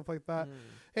up and stuff like that.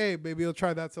 Hey, maybe you'll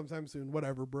try that sometime soon.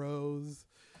 Whatever, bros.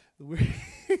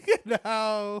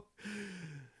 Yeah.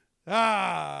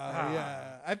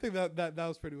 I think that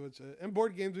was pretty much it. And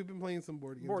board games, we've been playing some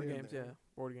board games.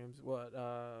 Board games. What?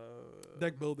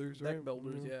 Deck builders, right? Deck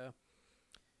builders, yeah.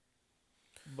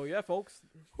 But yeah, folks.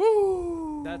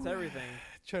 Woo! That's everything.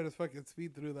 Try to fucking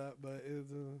speed through that, but it's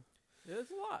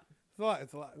a lot.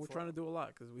 It's a lot. We're trying to do a lot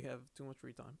because we have too much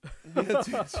free time.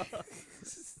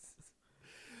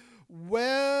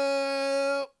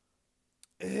 Well,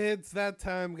 it's that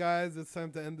time, guys. It's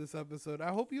time to end this episode.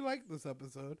 I hope you liked this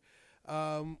episode.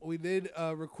 We did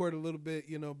record a little bit,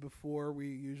 before we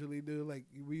usually do. Like,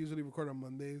 we usually record on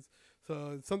Mondays.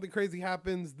 So if something crazy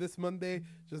happens this Monday,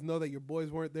 just know that your boys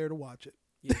weren't there to watch it.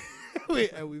 Yeah.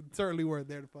 And we certainly weren't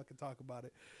there to fucking talk about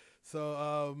it.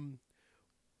 So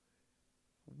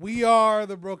we are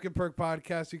the Broken Perk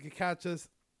Podcast. You can catch us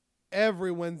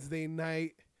every Wednesday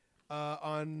night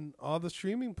on all the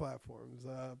streaming platforms.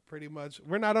 Pretty much.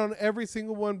 We're not on every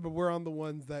single one, but we're on the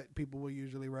ones that people will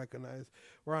usually recognize.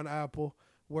 We're on Apple.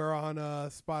 We're on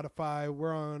Spotify.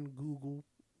 We're on Google.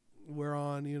 We're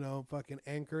on, fucking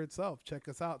Anchor itself. Check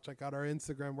us out. Check out our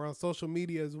Instagram. We're on social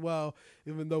media as well,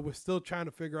 even though we're still trying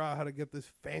to figure out how to get this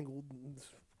fangled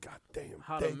goddamn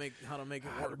how thing. to make it work. How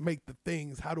to make the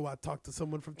things. How do I talk to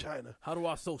someone from China? How do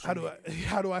I socialize?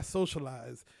 How do I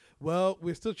socialize? Well,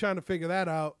 we're still trying to figure that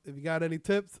out. If you got any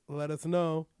tips, let us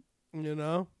know.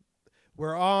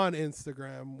 We're on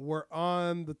Instagram. We're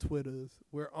on the Twitters.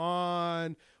 We're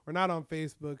not on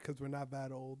Facebook because we're not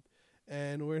that old.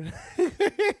 And we're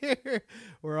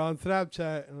on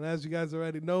Snapchat. And as you guys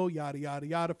already know, yada, yada,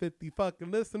 yada, 50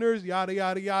 fucking listeners, yada,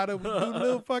 yada, yada. We do a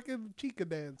little fucking chica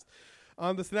dance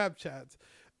on the Snapchats.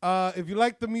 If you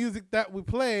like the music that we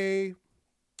play,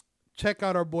 check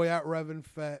out our boy at Revan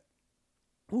Fett,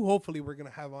 who hopefully we're going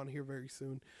to have on here very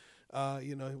soon.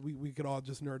 We could all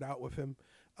just nerd out with him.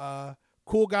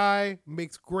 Cool guy,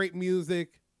 makes great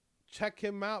music. Check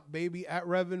him out, baby, at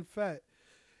Revan Fett.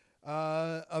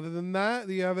 Other than that,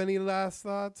 do you have any last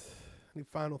thoughts? Any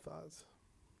final thoughts?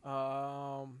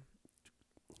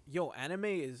 Anime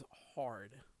is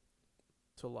hard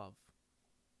to love.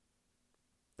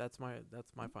 That's my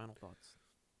final thoughts.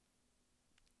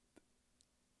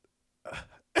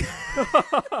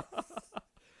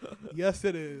 Yes,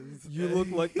 it is. You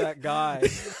look like that guy.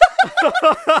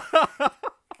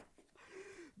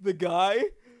 The guy,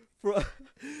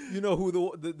 you know who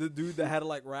the dude that had to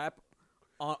like rap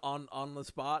on the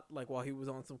spot, like while he was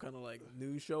on some kind of like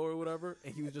news show or whatever,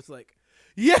 and he was just like,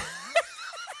 yeah.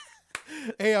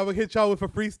 Hey, I'm gonna hit y'all with a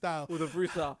freestyle.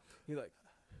 He's like,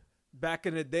 back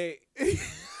in the day.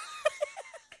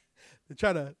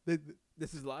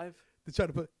 This is live. They try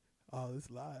to put. Oh, this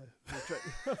is live.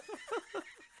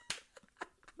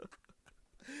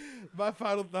 My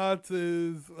final thoughts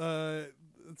is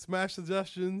Smash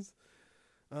suggestions.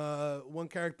 One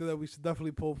character that we should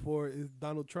definitely pull for is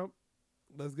Donald Trump.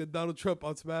 Let's get Donald Trump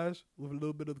on Smash with a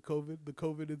little bit of the COVID. The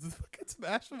COVID is fucking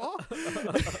Smash them off.